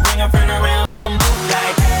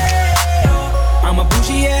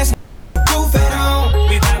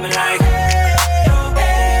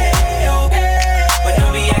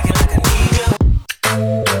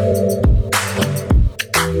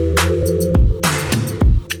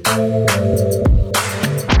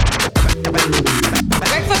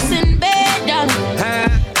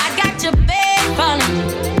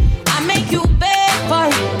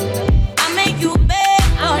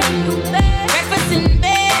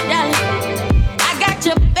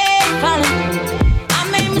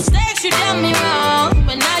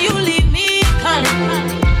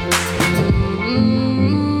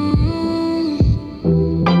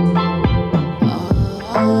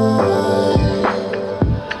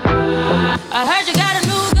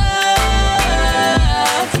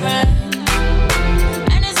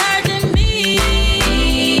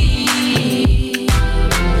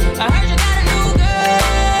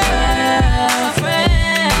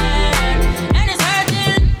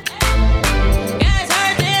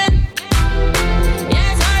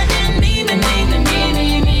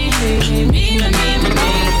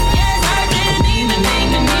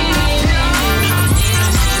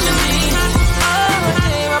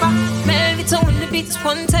sweet.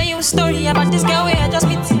 One tell you a story about this girl where I just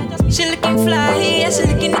meet. She looking fly, yeah, she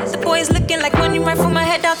looking at the boys, looking like money right from my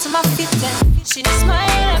head down to my feet. And she just smile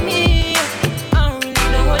at me. I don't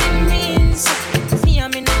really know what it means. Me,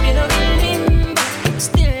 I'm in the middle of a limbo.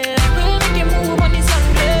 Still, I will make you move on this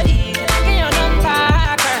young lady. Can I get your number,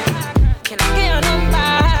 girl? Can I get your number,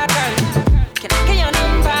 girl? Can I get your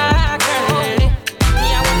number, girl? Me,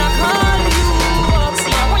 I wanna call you up.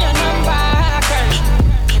 See, I want your number, girl.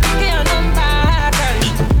 Can I get your number, girl?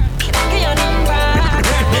 Can I get your number,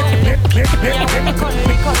 girl?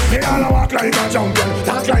 Me all a walk like a champion,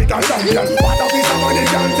 talk like a champion. What a piece of money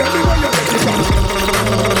can tell me where you get it from.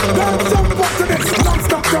 Don't jump up to this, don't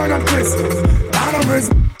stop, turn and twist. Out of his.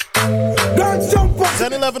 Don't jump up.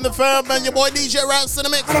 10-11 the fam, man. Your boy DJ Raps in the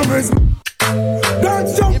mix. Out of his. Don't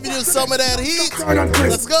jump. Give you some of that heat. Turn and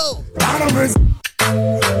twist. Let's go. Out of his.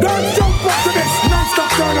 Don't jump up to this, don't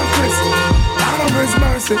stop, turn and twist. Out of his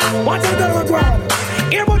mercy. What you doing,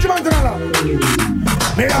 Gwan? Here, what you want to know?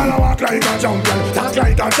 Me all a walk like a champion, talk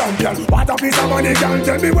like a champion. What a piece of money can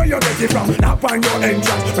tell me where you get it from. Knock on your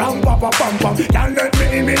entrance, ram pa pa pam pam. Can't let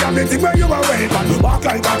me in, me have the thing where you are waiting. Walk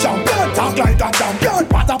like a champion, talk like a champion.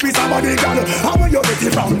 What a piece of money can, how where you get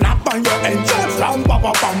it from? Knock on your entrance, ram pa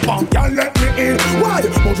pa pam pam. Can't let me in, why?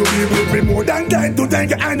 But you be with me more than dead to take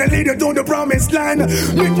your hand and lead you to the promised land.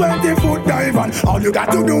 Me 20-foot dive on, all you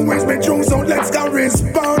got to do is make true, so let's go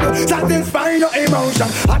respond. Satisfy your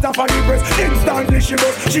emotion, hot off of the press, instantly she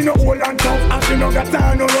goes. She no old and tough, and she no got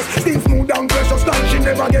time no rust. Skin smooth and precious, like she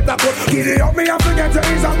never get a cut. Giddy up, me have to get her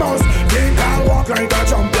is a mouse. Think I walk like a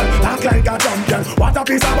champion, act like a champion. What a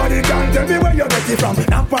piece of body can tell me where you get it from.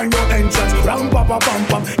 Knock on your entrance, ram pa pa pam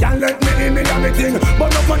pam. Can't let me in, me have me thing.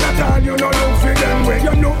 But up on that time, you know look for them way.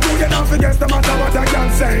 You know good, you don't forget no matter what I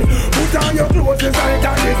can say. Put on your clothes inside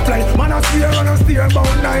and display. Man, I steer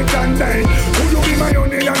about night and day. Could you be my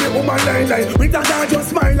honey and the woman lay? With a guy just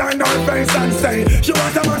smile and her face and say, she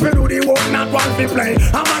want a man to do the work, not one to play.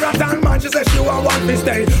 A marathon man, she says she want one to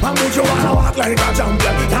stay. And would you wanna walk like a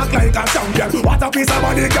champion, talk like a champion. What a piece of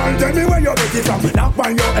body, girl, tell me where you get it from. Knock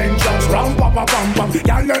on your entrance, ram pa pa pam pam.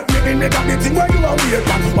 Can't let me in, me got the thing where you are wait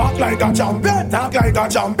from. Walk like a champion, talk like a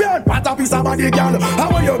champion. What a piece of body, girl, how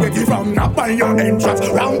where you get it from? Knock on your entrance,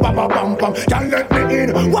 ram pa pa pam pam. Can't let me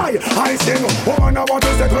in, why? I sing, woman, I want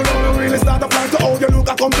to settle down, really start a plan to how you look,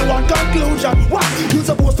 I come to one conclusion. What? You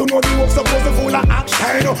supposed to know the work, supposed to full of action.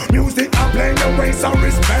 Music I playing the way some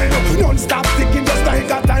respect. Non-stop ticking just like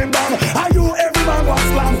a time bomb. Are you everyone was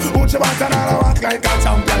slam? Put your back and I'll walk like a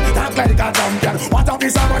champion, talk like a champion. What a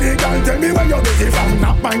piece of body, girl, tell me where you get it from.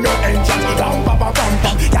 Knock on your entrance, ram pa pa pam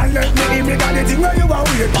pam. Can't let me in, me got the thing where you are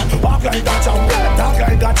wait from. Walk like a champion, talk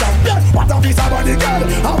like a champion. What a piece of body, girl,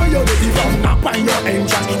 how where you get it from? Knock on your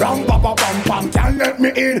entrance, ram pa pa pam pam. Can't let me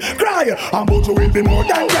in, cry. And but you will be more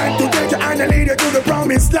than that to take your hand and lead you to the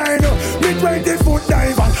promised land. Me 20-foot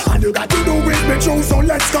dive on, and you got to do with me true, so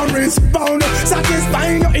let's go respond.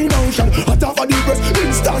 Satisfy your emotion, hot off of the press,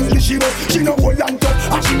 instantly she goes. She no hold and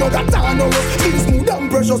tough, and she no got time no rough. Skin smooth and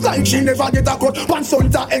precious, like she never get a cut. One son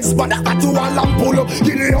to expand, I got to a lamp pull up.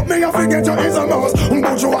 Giddy up, me a forget you is a mouse.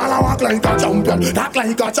 But you wanna walk like a champion, talk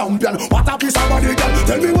like a champion. What a piece of body, girl,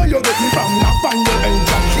 tell me where you get it from. Knock on your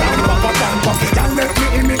entrance, ram pa pa pam pam. Can't let me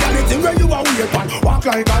in, me got it in where you are wait on. Walk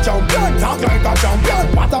like a champion, talk like a champion.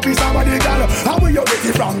 What a piece of body, girl, how will you get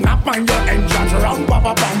it from? Knock on your entrance, ram pa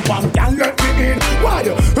pa pam pam. Can't let me in, why?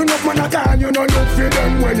 Enough man I can, you know look for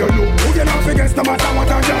them where you look. Who get off against no matter what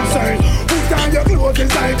I can say. Put on your clothes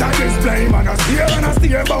inside a display. Man I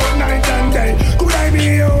steer about night and day. Could I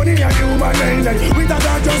be only a human lady? With a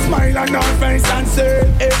girl just smile on her face and say,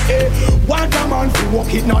 eh, eh. Want a man to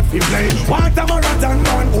walk it, not to play. Want a marathon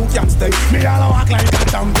man who can stay. Me all walk like a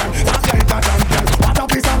champion, talk like a champion. What a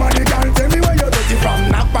piece of money, girl, tell me where you get it from.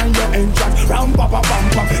 Knock on your entrance, ram pa pa pam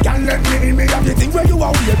pam. Can't let me in, me have the thing where you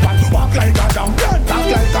are wait on. Walk like a champion, talk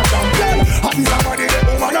like a champion. A piece of money, the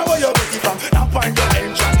woman, where you get it from. Knock on your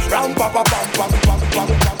entrance, ram pa pa pam pam pam pam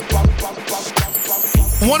pam pam pam pam.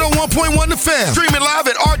 101.1 The Fam. Streaming live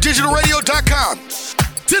at rdigitalradio.com.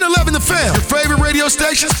 10-11 The Fam. Your favorite radio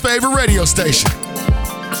station's favorite radio station.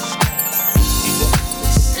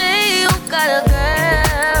 Say you got a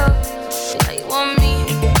girl. How you want me?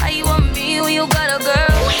 How you want me when you got a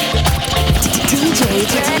girl? DJ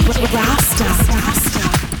Rasta.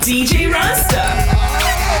 DJ Rasta.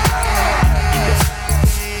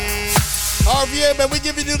 RVA, man, we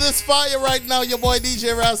giving you this fire right now. Your boy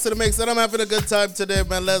DJ Raps to the mix, and I'm having a good time today,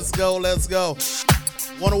 man. Let's go, let's go.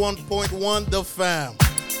 101.1 The Fam.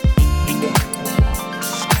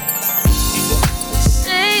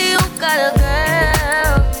 Say you got a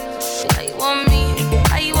girl. How you want me?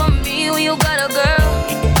 How you want me when you got a girl?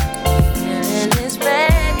 Feeling this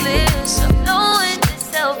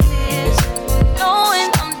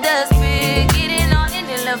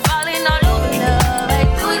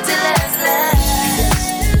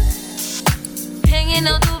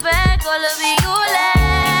like all of you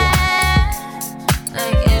left.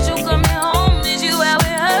 Like, is you coming home? Is you out with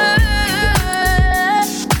her?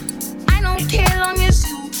 I don't care long as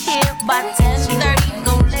you here by 10:30.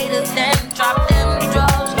 Go later than drop them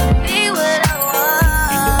drawers. Be what I want.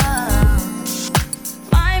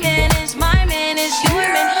 My man is your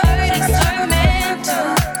man. Hurt is her man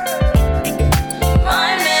too.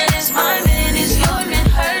 My man is your man.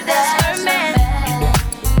 Hurt, that's her man.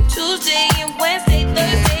 Tuesday and Wednesday,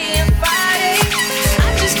 Thursday and Friday. I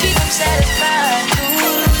just keep them satisfied.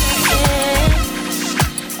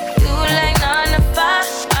 You like 9 to 5,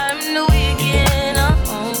 I'm the weekend.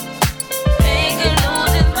 Make her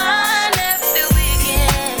lose his mind every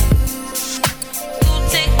weekend. You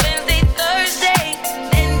take Wednesday, Thursday,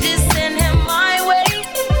 and just send him my way.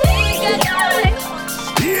 Think I got it.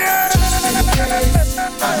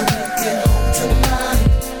 I'm getting home tonight.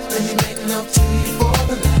 Let me make love to you for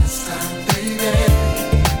the last time, baby.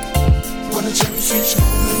 Wanna cherish each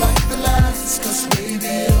moment like the last, 'cause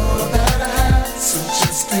baby, you're that I have, so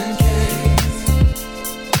just in case.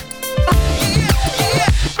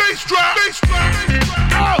 Bass drop.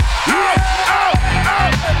 Out.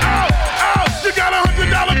 You got a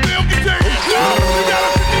 $100 bill, get your hands up. You got a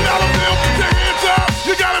 $50 bill, get your hands up.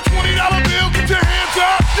 You got a $20 bill, get your hands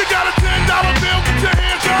up. You got a $10 bill, get your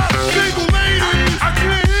hands up. Single ladies, I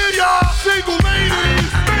can't hear y'all. Single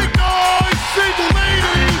ladies, make noise. Single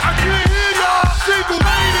ladies, I can't hear y'all. Single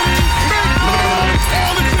ladies, make noise.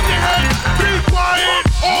 All the chicken heads, be quiet.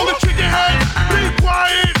 All the chicken heads, be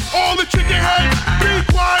quiet. All the chicken heads, be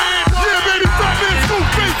quiet. Yeah, baby, stop it. Scoop,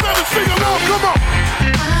 bass, fellas, sing along. Come on.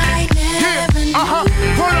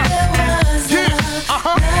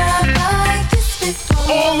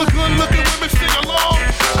 All the good looking women sing along.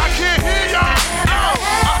 I can't hear y'all.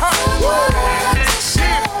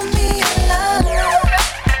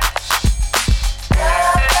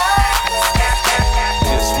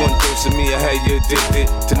 Just one dose of me, I had you addicted.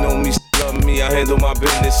 To know me, love me, I handle my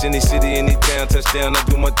business. Any city, any town, touchdown, I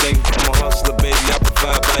do my thing. I'm a hustler, baby, I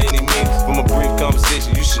provide by any means. From a brief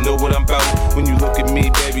conversation, you should know what I'm about. When you look at me,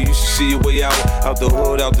 baby, you should see your way out. Out the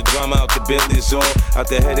hood, out the drama, out the Bentley, it's all. Out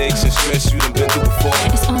the headaches and stress you done been through before.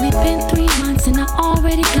 It's only been 3 months and I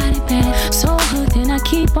already got it bad. So hooked and I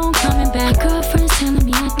keep on coming back. Girlfriend's telling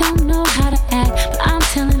me I don't know how to act, but I'm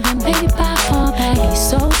telling them, baby, I fall back. He's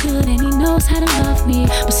so good and he knows how to love me,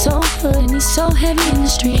 but so good and he's so heavy in the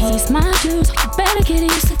streets. He's my dude, so you better get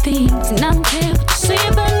used to things. And I don't care what you say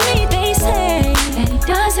about me, they say that he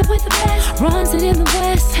does it with the best. Runs it in the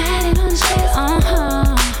West, had it on his chest. I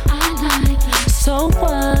like it. So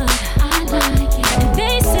what? I like it. And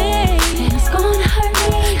they say that it's gonna hurt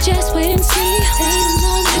me. Just wait and see. They don't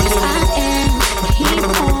know me. I am what he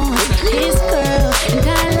wants. His girl, and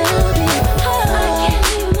I love it. I can't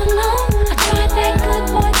leave him alone. I tried that good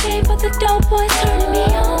boy game, but the dope boy's turning me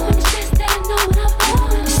on. It's just that I know what I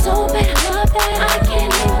want. It's so bad, I love that. I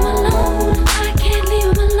can't leave him alone. I can't leave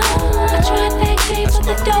him alone. I tried that game, but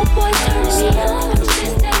the dope boy's turning me on. It's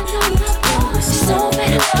just that I know what I want. It's so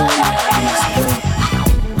bad, I love that.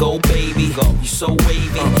 Go baby, go. You so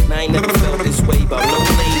wavy. And I ain't never felt this way about no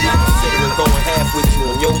lady. Considering going half with you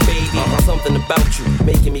and your baby. Something about you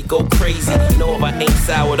making me go crazy. Know if I ain't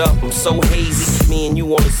soured up, I'm so hazy. Me and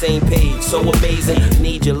you on the same page, so amazing.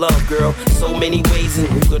 Need your love, girl, so many ways. And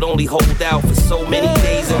you could only hold out for so many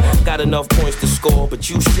days. And got enough points to score, but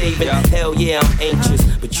you shaving. Hell yeah, I'm anxious,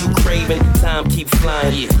 but you craving. Time keep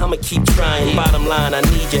flying, I'ma keep trying. Bottom line, I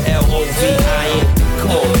need your LOVIN.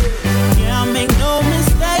 Come on. Yeah, I make no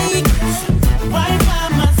mistake. Right by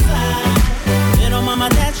my side. Little mama,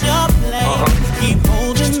 that's your place. Keep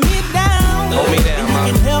holding me down. Hold me down, and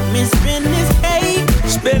you can help me spin this cake.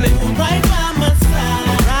 Spin it. Right by my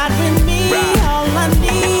side. Ride with me. All I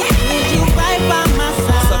need is you right by my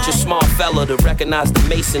side. Such a smart fella to recognize the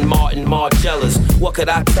Mason Martin Margellas. What could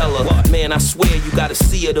I tell her? Man, I swear you gotta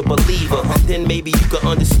see her to believe her. Then maybe you could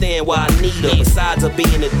understand why I need her. Besides her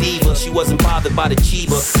being a diva, she wasn't bothered by the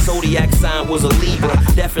Chiba. Zodiac sign was a Libra,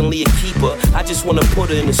 definitely a keeper. I just wanna put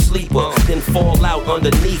her in a sleeper, then fall out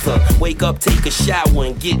underneath her. Wake up, take a shower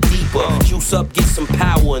and get deeper. Juice up, get some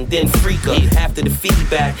power and then freak her. After the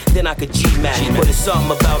feedback, then I could G-match. But it's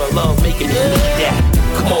something about her love making me need that.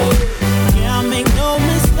 Come on. Yeah, I make no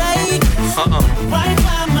mistake. Right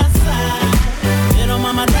by my side. Little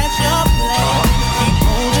mama, that's your place. Keep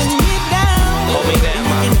holding me down. Hold me down,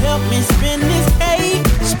 you can help me spin this cake.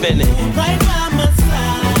 Spin it. Right by my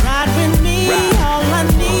side. Ride with me. All I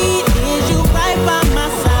need is you right by my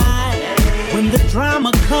side. When the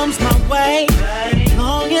drama comes my way, as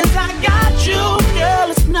long as I got you, girl,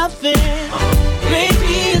 it's nothing.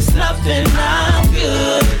 Baby, it's nothing. I'm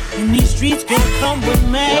good. In these streets, girl, come with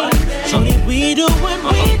me. Only we do what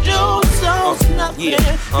we do, so it's nothing.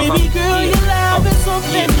 Baby girl, your love is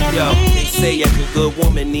something to me. They say every good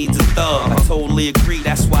woman needs a thug. I totally agree,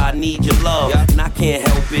 that's why I need your love. And I can't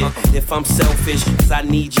help it if I'm selfish, cause I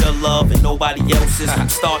need your love and nobody else's. I'm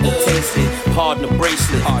starting to taste it, pardon the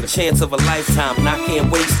bracelet. A chance of a lifetime and I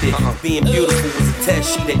can't waste it. Being beautiful was a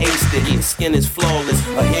test, she the aced it. Her skin is flawless,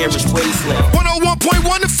 her hair is wasteland.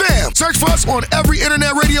 101.1 The Fam. Search for us on every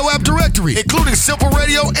internet radio app directory, including Simple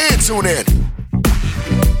Radio and TuneIn.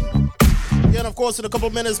 Yeah, and of course, in a couple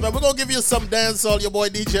of minutes, man, we're going to give you some dancehall. Your boy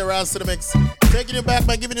DJ Raz to the mix. Taking you back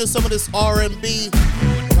by giving you some of this R&B.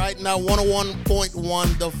 Right now,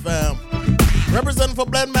 101.1 The Fam. Representing for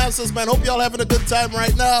Blend Masters, man. Hope y'all having a good time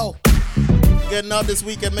right now. Getting out this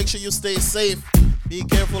weekend, make sure you stay safe. Be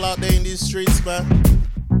careful out there in these streets, man.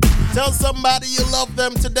 Tell somebody you love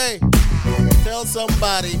them today. Tell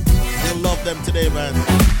somebody you love them today, man.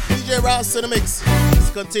 DJ Raz to the mix. Let's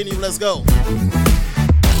continue. Let's go.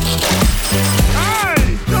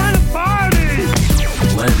 Hey, join the party!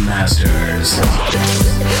 Blend Masters.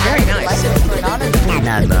 Very nice.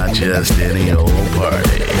 Not just any old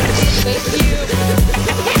party.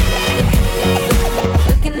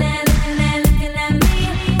 Looking at me.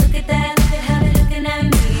 Look at that, look at how they looking at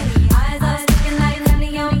me. Eyes are sticking like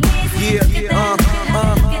honey on me. Looking at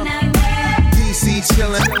me. DC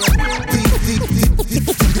chillin'.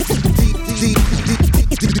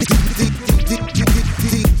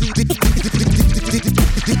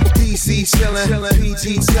 DC chillin', PG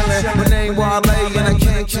chillin'. My name Wale and I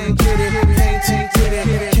can't get it.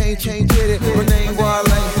 Can't get it. My name Wale.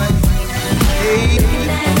 Hey.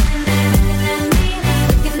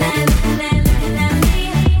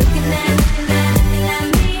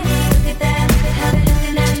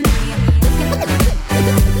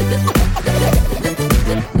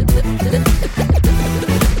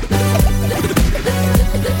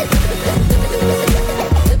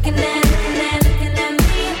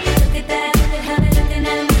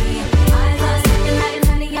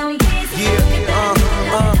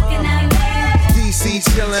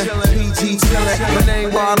 PG chillin', my name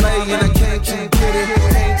Wale and I can't get it.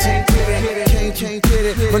 Can't get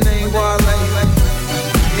it. My name Wale.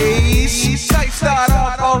 Hey, she tight, start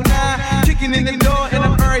off 09, kicking in the door and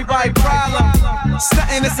I'm everybody problem.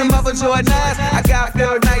 Stuntin' in some other Jordans. I got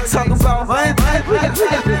Phil Knight talking about money.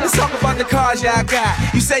 Let's talk about the cars y'all got.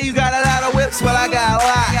 You say you got a lot of whips, well I got a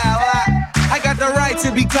lot. I got the right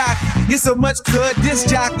to be cocky. Get so much good, this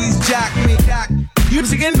jockeys jock me. You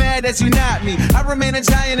chicken mad that you not me. I remain a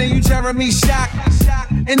giant and you Jeremy shock.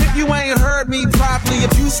 And if you ain't heard me properly,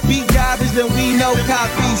 if you speak garbage, then we know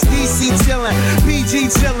copies. DC chillin', PG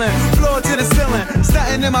chillin', floor to the ceiling,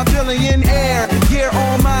 stuntin' in my billionaire, gear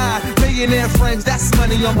on mine, millionaire friends, that's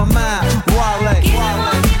money on my mind. Wale.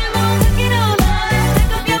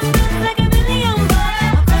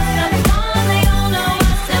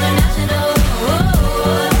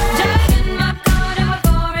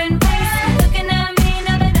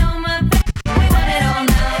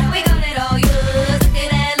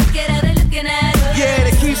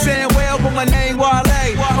 My name Wale.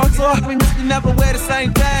 Also, we used to never wear the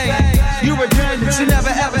same thing. You redundant, you never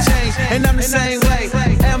ever change. And I'm the same way.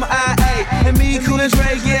 MIA. And me, Cool and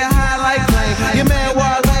Dre, yeah, high like plane. Your man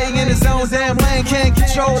Wale in his own damn lane. Can't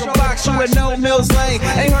control the box, you with no Mills Lane.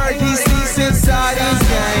 Ain't heard DC since Sardines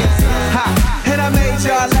game. Ha, and I made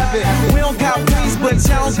y'all love it. We don't count peace, but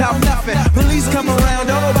y'all don't count nothing. Police come around,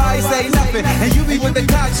 don't nobody say nothing. And you be with the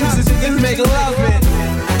cock choosers and just make love it.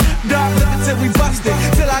 Dark living till we busted,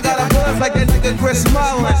 till I got a buzz like that nigga Chris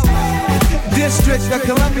Mullins. District of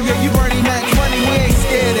Columbia, you Bernie Mac money, we ain't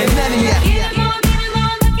scared of none of ya.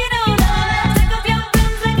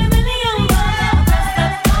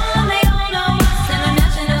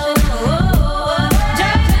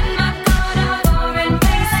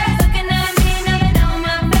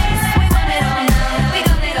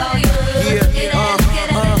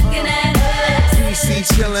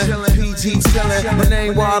 Chillin', PG chillin', my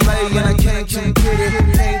name Wale and I can't get it.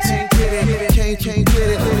 Can't get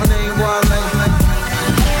it. My name Wale.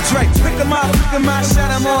 Drake, pick 'em up, shut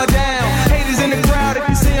 'em all down. Haters in the crowd, if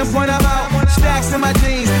you see 'em, point 'em out. Stacks in my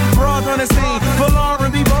jeans, bras on the scene. Full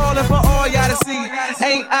R&B ballin' for all y'all to see.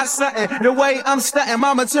 Ain't I stuntin', the way I'm stuntin'.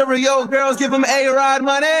 My material girls give 'em A-Rod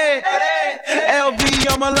money. LV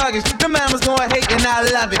on my luggage, the man was gonna hate and I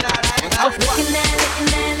love it. Looking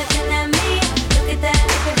at me. Look at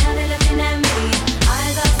how they looking at me.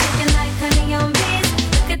 Eyes are sticking like honey on bees.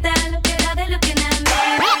 Look at how they looking at me.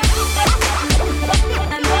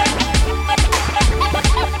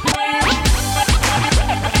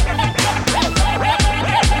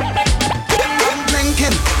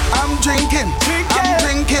 I'm drinking,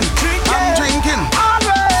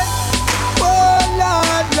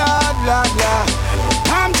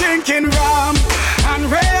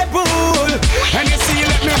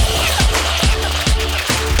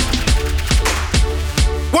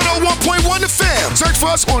 101.1 The Fam. Search for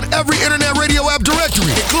us on every internet radio app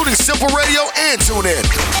directory, including Simple Radio and TuneIn.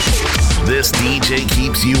 This DJ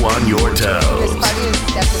keeps you on your This toes. party has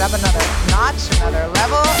stepped it up another notch, another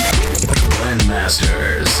level. Blend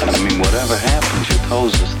Masters. I mean, whatever happens, your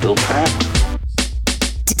toes are still packed.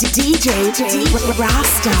 DJ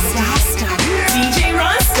Rasta. DJ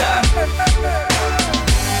Rasta.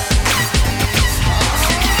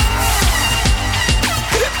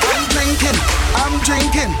 I'm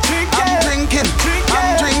drinking.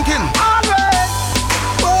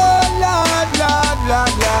 Oh, Lord, Lord,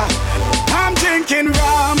 Lord, Lord. I'm drinking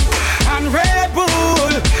rum and Red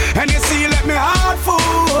Bull, and you see, let me heart full.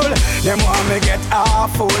 Them want me get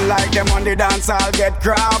awful, like them on the dance, I'll get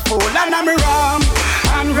grappled. And I'm rum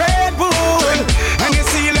and Red Bull, and you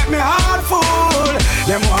see, let me heart full.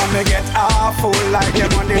 Them want me get awful, like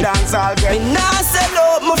them on the dance, I'll get. Me nah sell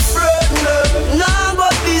out my friend, nah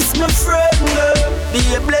but this my friend. Be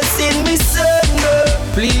a blessing, me son.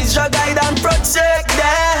 Please your guide and protect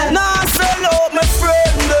them. Nah sell out my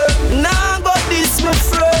friend, nah but this my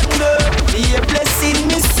friend. Be a blessing,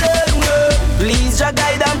 me son. Please your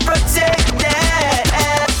guide and protect them.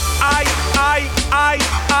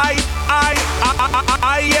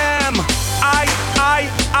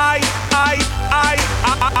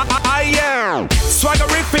 I am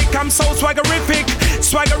swaggerific, I'm so swaggerific.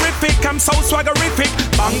 Swaggerific, I'm so swaggerific.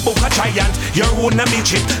 Bang book a giant, your own a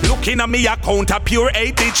midget. Looking at me account a pure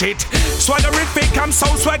 8-digit. Swaggerific, I'm so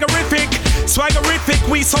swaggerific. Swaggerific,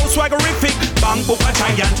 we so swaggerific. Bang book a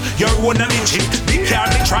giant, your own a midget. The car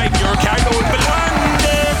me drive, your car don't belong.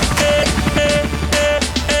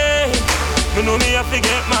 Me know me have to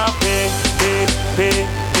get my pay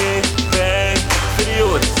for the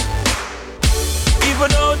youths. Even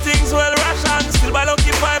though things well ration, still buy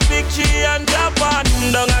lucky 5 big G and Japan.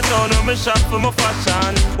 Down a town on me shop for my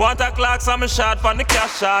fashion. Want a clocks on me shot for the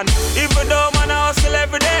cash on. Even though man I hustle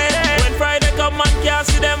every day, when Friday come man can't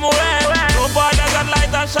see them away. No bother got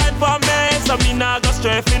light and shine for me, so me nah go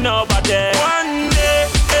stray for nobody. One day,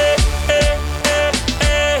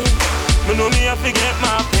 me know me have to get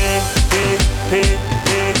my pay.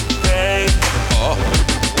 Oh.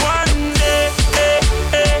 One day,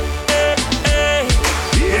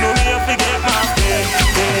 you know me have to get my pay.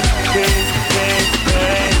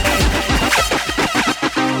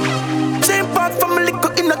 Jump out from a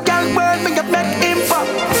liquor in a gang world, me a make impact.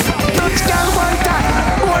 Touch gang one time,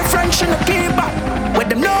 boyfriend she no keep back. With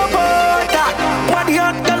them no about that. Body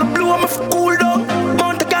hot, girl blue, I'm for cool down.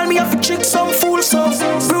 Mount a girl, me have to trick some, fool some,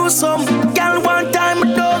 bruise some. Girl one time I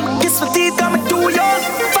done, kiss my teeth, got me too young.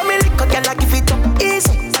 Family liquor, girl I give it up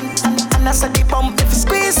easy. And I said the bump if you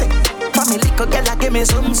squeeze it. Family liquor, girl I give me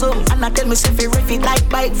some. And I tell me if you riff it like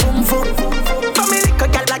bike, boom. Family liquor,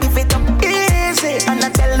 girl I give it up easy. And I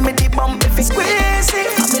tell me the bump if you squeeze it.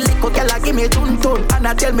 Family liquor, girl I give me tun. And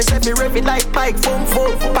I tell me if you riff it like bike, boom.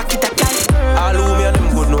 Back it again. All who me and them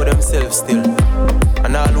good know themselves still.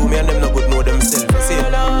 And all who me and them no good know themselves. See,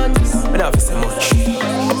 I never say much.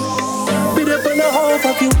 Be there for the half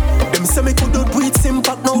of you. Them say me could do it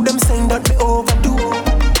impact. Now them saying that me overdo.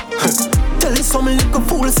 Tell some little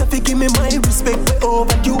fools if you give me my respect, me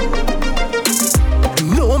overdue.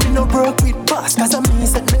 No, me no broke with boss, cause I me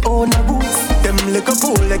set me own a rules. Them little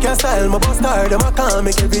fool, they can't style my boss star. Them I can't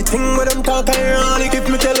make everything with them talk ironic. If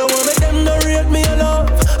me tell a woman, them no rate me a love.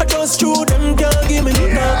 I just true, them can't give me no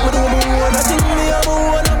talk. Me do my own, I think me have my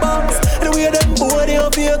own a box. And the way them boy, they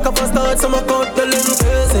up here, cup of start, so I cut the link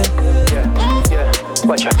crazy. Yeah,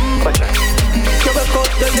 watch out. You will cut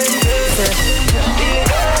the link crazy.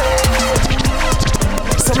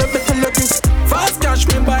 So let me tell you this. Fast cash,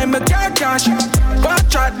 me buy my car cash.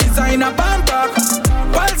 Watch out, designer bumper.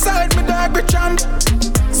 One side, me dog be champ.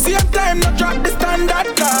 Same time, no drop the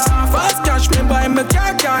standard car. Fast cash, me buy my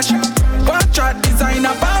car cash. Watch out,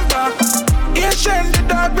 designer bumper. Asian, the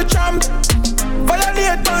dog be champ.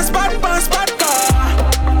 Violate, pass car.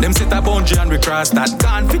 Them set a boundary and we cross that.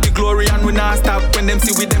 Gone for the glory and we not stop. When them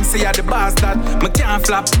see with them say I the bastard. Me can't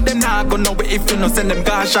flap. Them not go nowhere if you no send them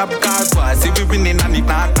gas shop. Cause why see we winning and it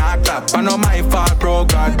not clap. I know my fault, bro,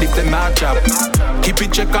 God, if them not chop. Keep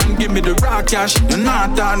it check and give me the raw cash. You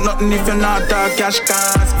not talk nothing if you not talk cash.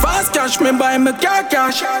 Cause fast cash, me buy me car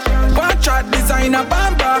cash. Watch out, designer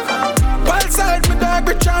bumper. One side, me dog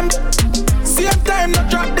be champ. Same time, no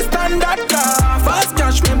drop the standard car. Fast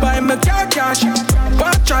cash, me buy me car cash.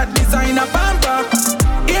 Watch out, designer bumper.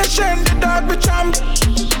 Asian, the dog be champ.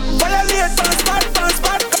 Violate, fast.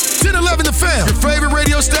 1011 The Fam, your favorite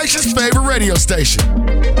radio station's favorite radio station.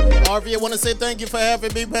 RVA, want to say thank you for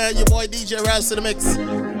having me, man. Your boy DJ Rasta in the mix.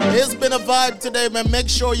 It's been a vibe today, man. Make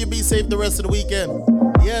sure you be safe the rest of the weekend.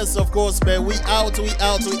 Yes, of course, man. We out.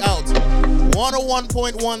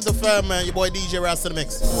 101.1 The Fam, man. Your boy DJ Rasta in the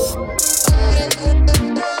mix.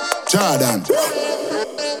 Jordan.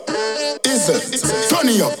 Is it? Turn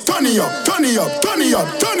it up.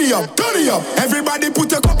 Everybody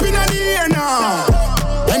put a cup in the air now.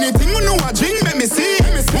 Anything you know I drink, let me see.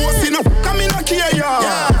 Most in a come in a care,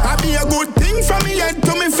 yeah. I be a good thing from me head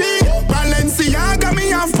to me feet. Balenciaga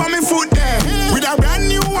me off from me foot there. With a brand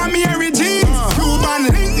new Amiri jeans. Cuban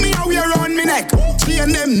link me a wear around me neck. She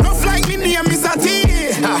and them enough like me name is a T.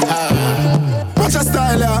 Watch a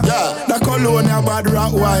style, yeah. The cologne a bad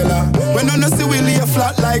Rottweiler. When I see we lay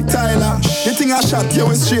flat like Tyler. The thing I shot you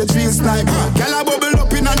with straight real snipe. Girl a bubble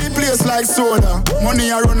up in the place like soda. Money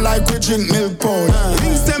a run like we drink milk powder.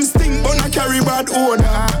 Things them stink but I carry bad odor.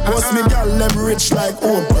 Boss me girl them rich like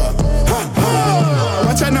Oprah.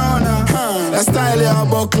 Watch a nona. The style ya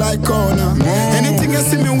buck like corner. Anything you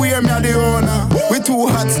see me wear, me a the owner. We too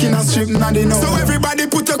hot skin and strip na the know. So everybody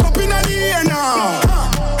put a cup in the air now.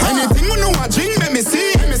 Anything you know I drink, let me see.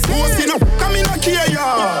 Most in a come in a care,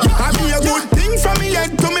 yeah. I be a good thing from me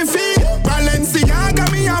head to me feet. Balenciaga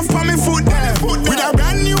me off from me foot there. With a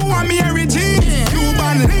brand new Amiri jeans.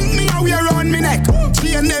 Cuban link me a wear around me neck.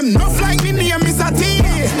 She and them enough like me name is a T.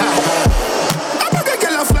 I'm a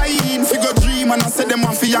girl a fly in, figure dream. And I said them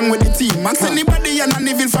want fi young with the team. And anybody and an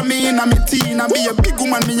evil for me in a me teen. I be a big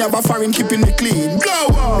woman, me have a foreign keeping me clean. Blow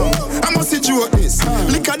up, I must joke this.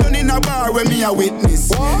 Liquor done in a bar where me a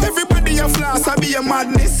witness. Everybody a floss, I be a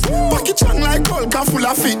madness. Pocket strong like Hulk, full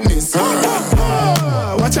of fitness.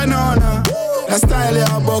 Watch a nona. The style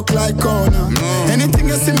ya buck like corner. Anything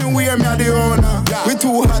you see me wear, me a the owner. We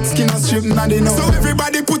too hot skin and strip na the know. So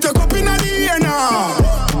everybody put a cup in the air now.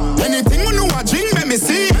 Anything you know I drink, let me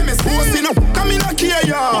see. Most in a come in a care,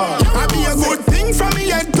 yeah. I be a good thing from me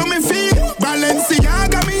head to me feet.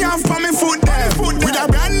 Balenciaga me off from me foot there. With a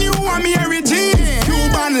brand new Amiri jeans.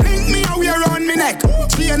 Cuban link me a wear around me neck.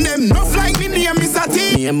 She and them enough like me name is a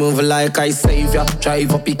T. Me move like I save ya.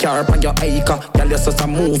 Drive up your car on your acre. Girl, you supposed to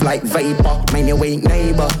move like vapor. Mind your weight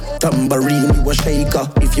neighbor. Tambourine, you a shaker.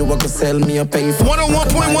 If you want to sell me a pay for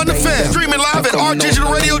 101.1 The Fam. Streaming live at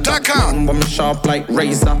rdigitalradio.com. I'm sharp like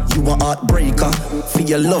razor. You a heartbreaker. For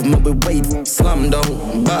your love, me we wait. Slam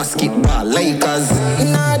down. Basketball Lakers.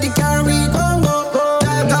 Inna the car we gon' go.